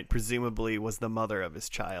one point, presumably was the mother of his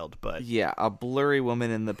child. But yeah, a blurry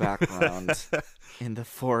woman in the background, in the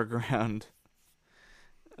foreground,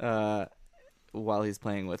 while he's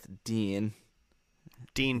playing with Dean.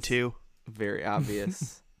 Dean 2. Very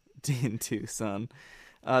obvious. Dean 2, son.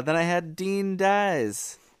 Then I had Dean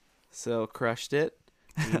dies. So crushed it.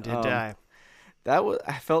 Dean did die.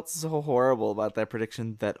 I felt so horrible about that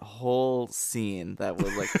prediction. That whole scene that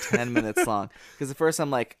was like 10 minutes long. Because at first I'm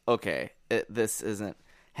like, okay, this isn't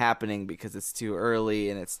happening because it's too early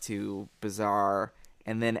and it's too bizarre.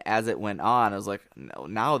 And then as it went on, I was like, no,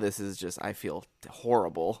 now this is just, I feel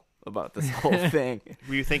horrible about this whole thing.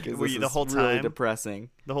 Were you thinking? Were This you the is whole really time? depressing.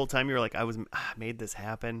 The whole time you were like, I made this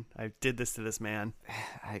happen. I did this to this man.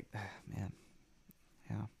 Man,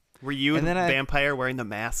 yeah, Were you And the then I- vampire wearing the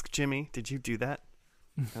mask, Jimmy? Did you do that?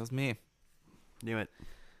 that was me. Knew it.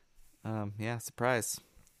 Yeah, surprise.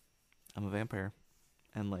 I'm a vampire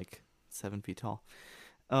and like 7 feet tall.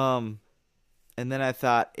 And then I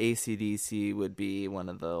thought AC/DC would be one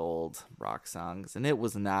of the old rock songs, and it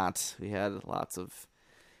was not. We had lots of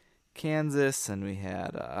Kansas, and we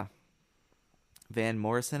had Van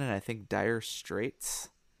Morrison, and I think Dire Straits.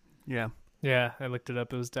 Yeah. Yeah, I looked it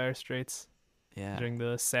up. It was Dire Straits Yeah. during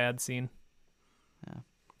the sad scene.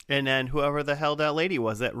 And then whoever the hell that lady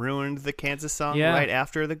was that ruined the Kansas song Yeah. right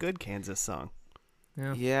after the good Kansas song.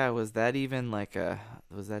 Yeah. Yeah, was that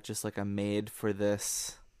just like a made for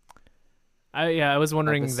this? I was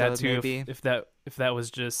wondering that Episode, too. maybe? If that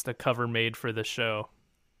was just a cover made for the show.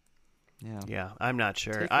 Yeah. Yeah, I'm not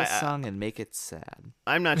sure. Take a song and make it sad.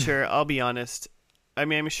 I'm not sure. I'll be honest. I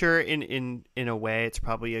mean, I'm sure in a way it's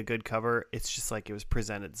probably a good cover. It's just like it was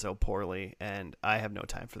presented so poorly, and I have no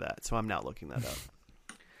time for that, so I'm not looking that up.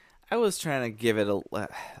 I was trying to give it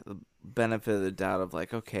the benefit of the doubt of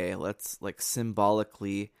like, okay, let's like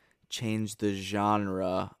symbolically change the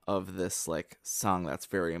genre of this like song that's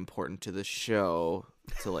very important to the show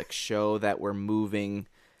to like show that we're moving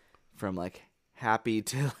from like happy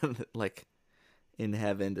to like in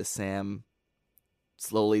heaven to Sam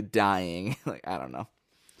slowly dying. Like, I don't know.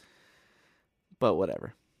 But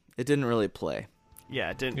whatever. It didn't really play. Yeah,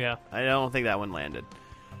 it didn't. Yeah. I don't think that one landed.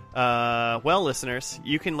 Well, listeners,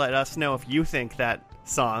 you can let us know if you think that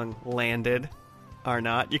song landed or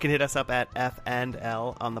not. You can hit us up at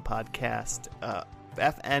FNL on the podcast,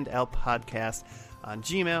 FNL podcast on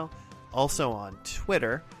Gmail, also on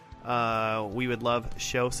Twitter. We would love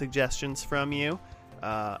show suggestions from you.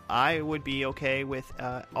 I would be okay with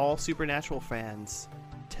all Supernatural fans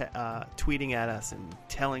tweeting at us and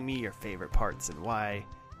telling me your favorite parts and why,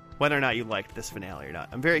 whether or not you liked this finale or not.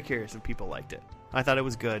 I'm very curious if people liked it. I thought it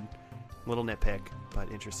was good. Little nitpick,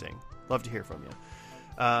 but interesting. Love to hear from you.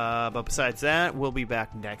 But besides that, we'll be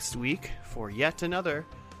back next week for yet another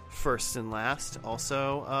First and Last.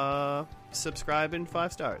 Also, subscribe and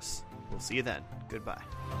 5 stars. We'll see you then. Goodbye.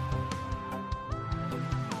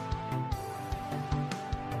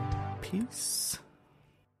 Peace.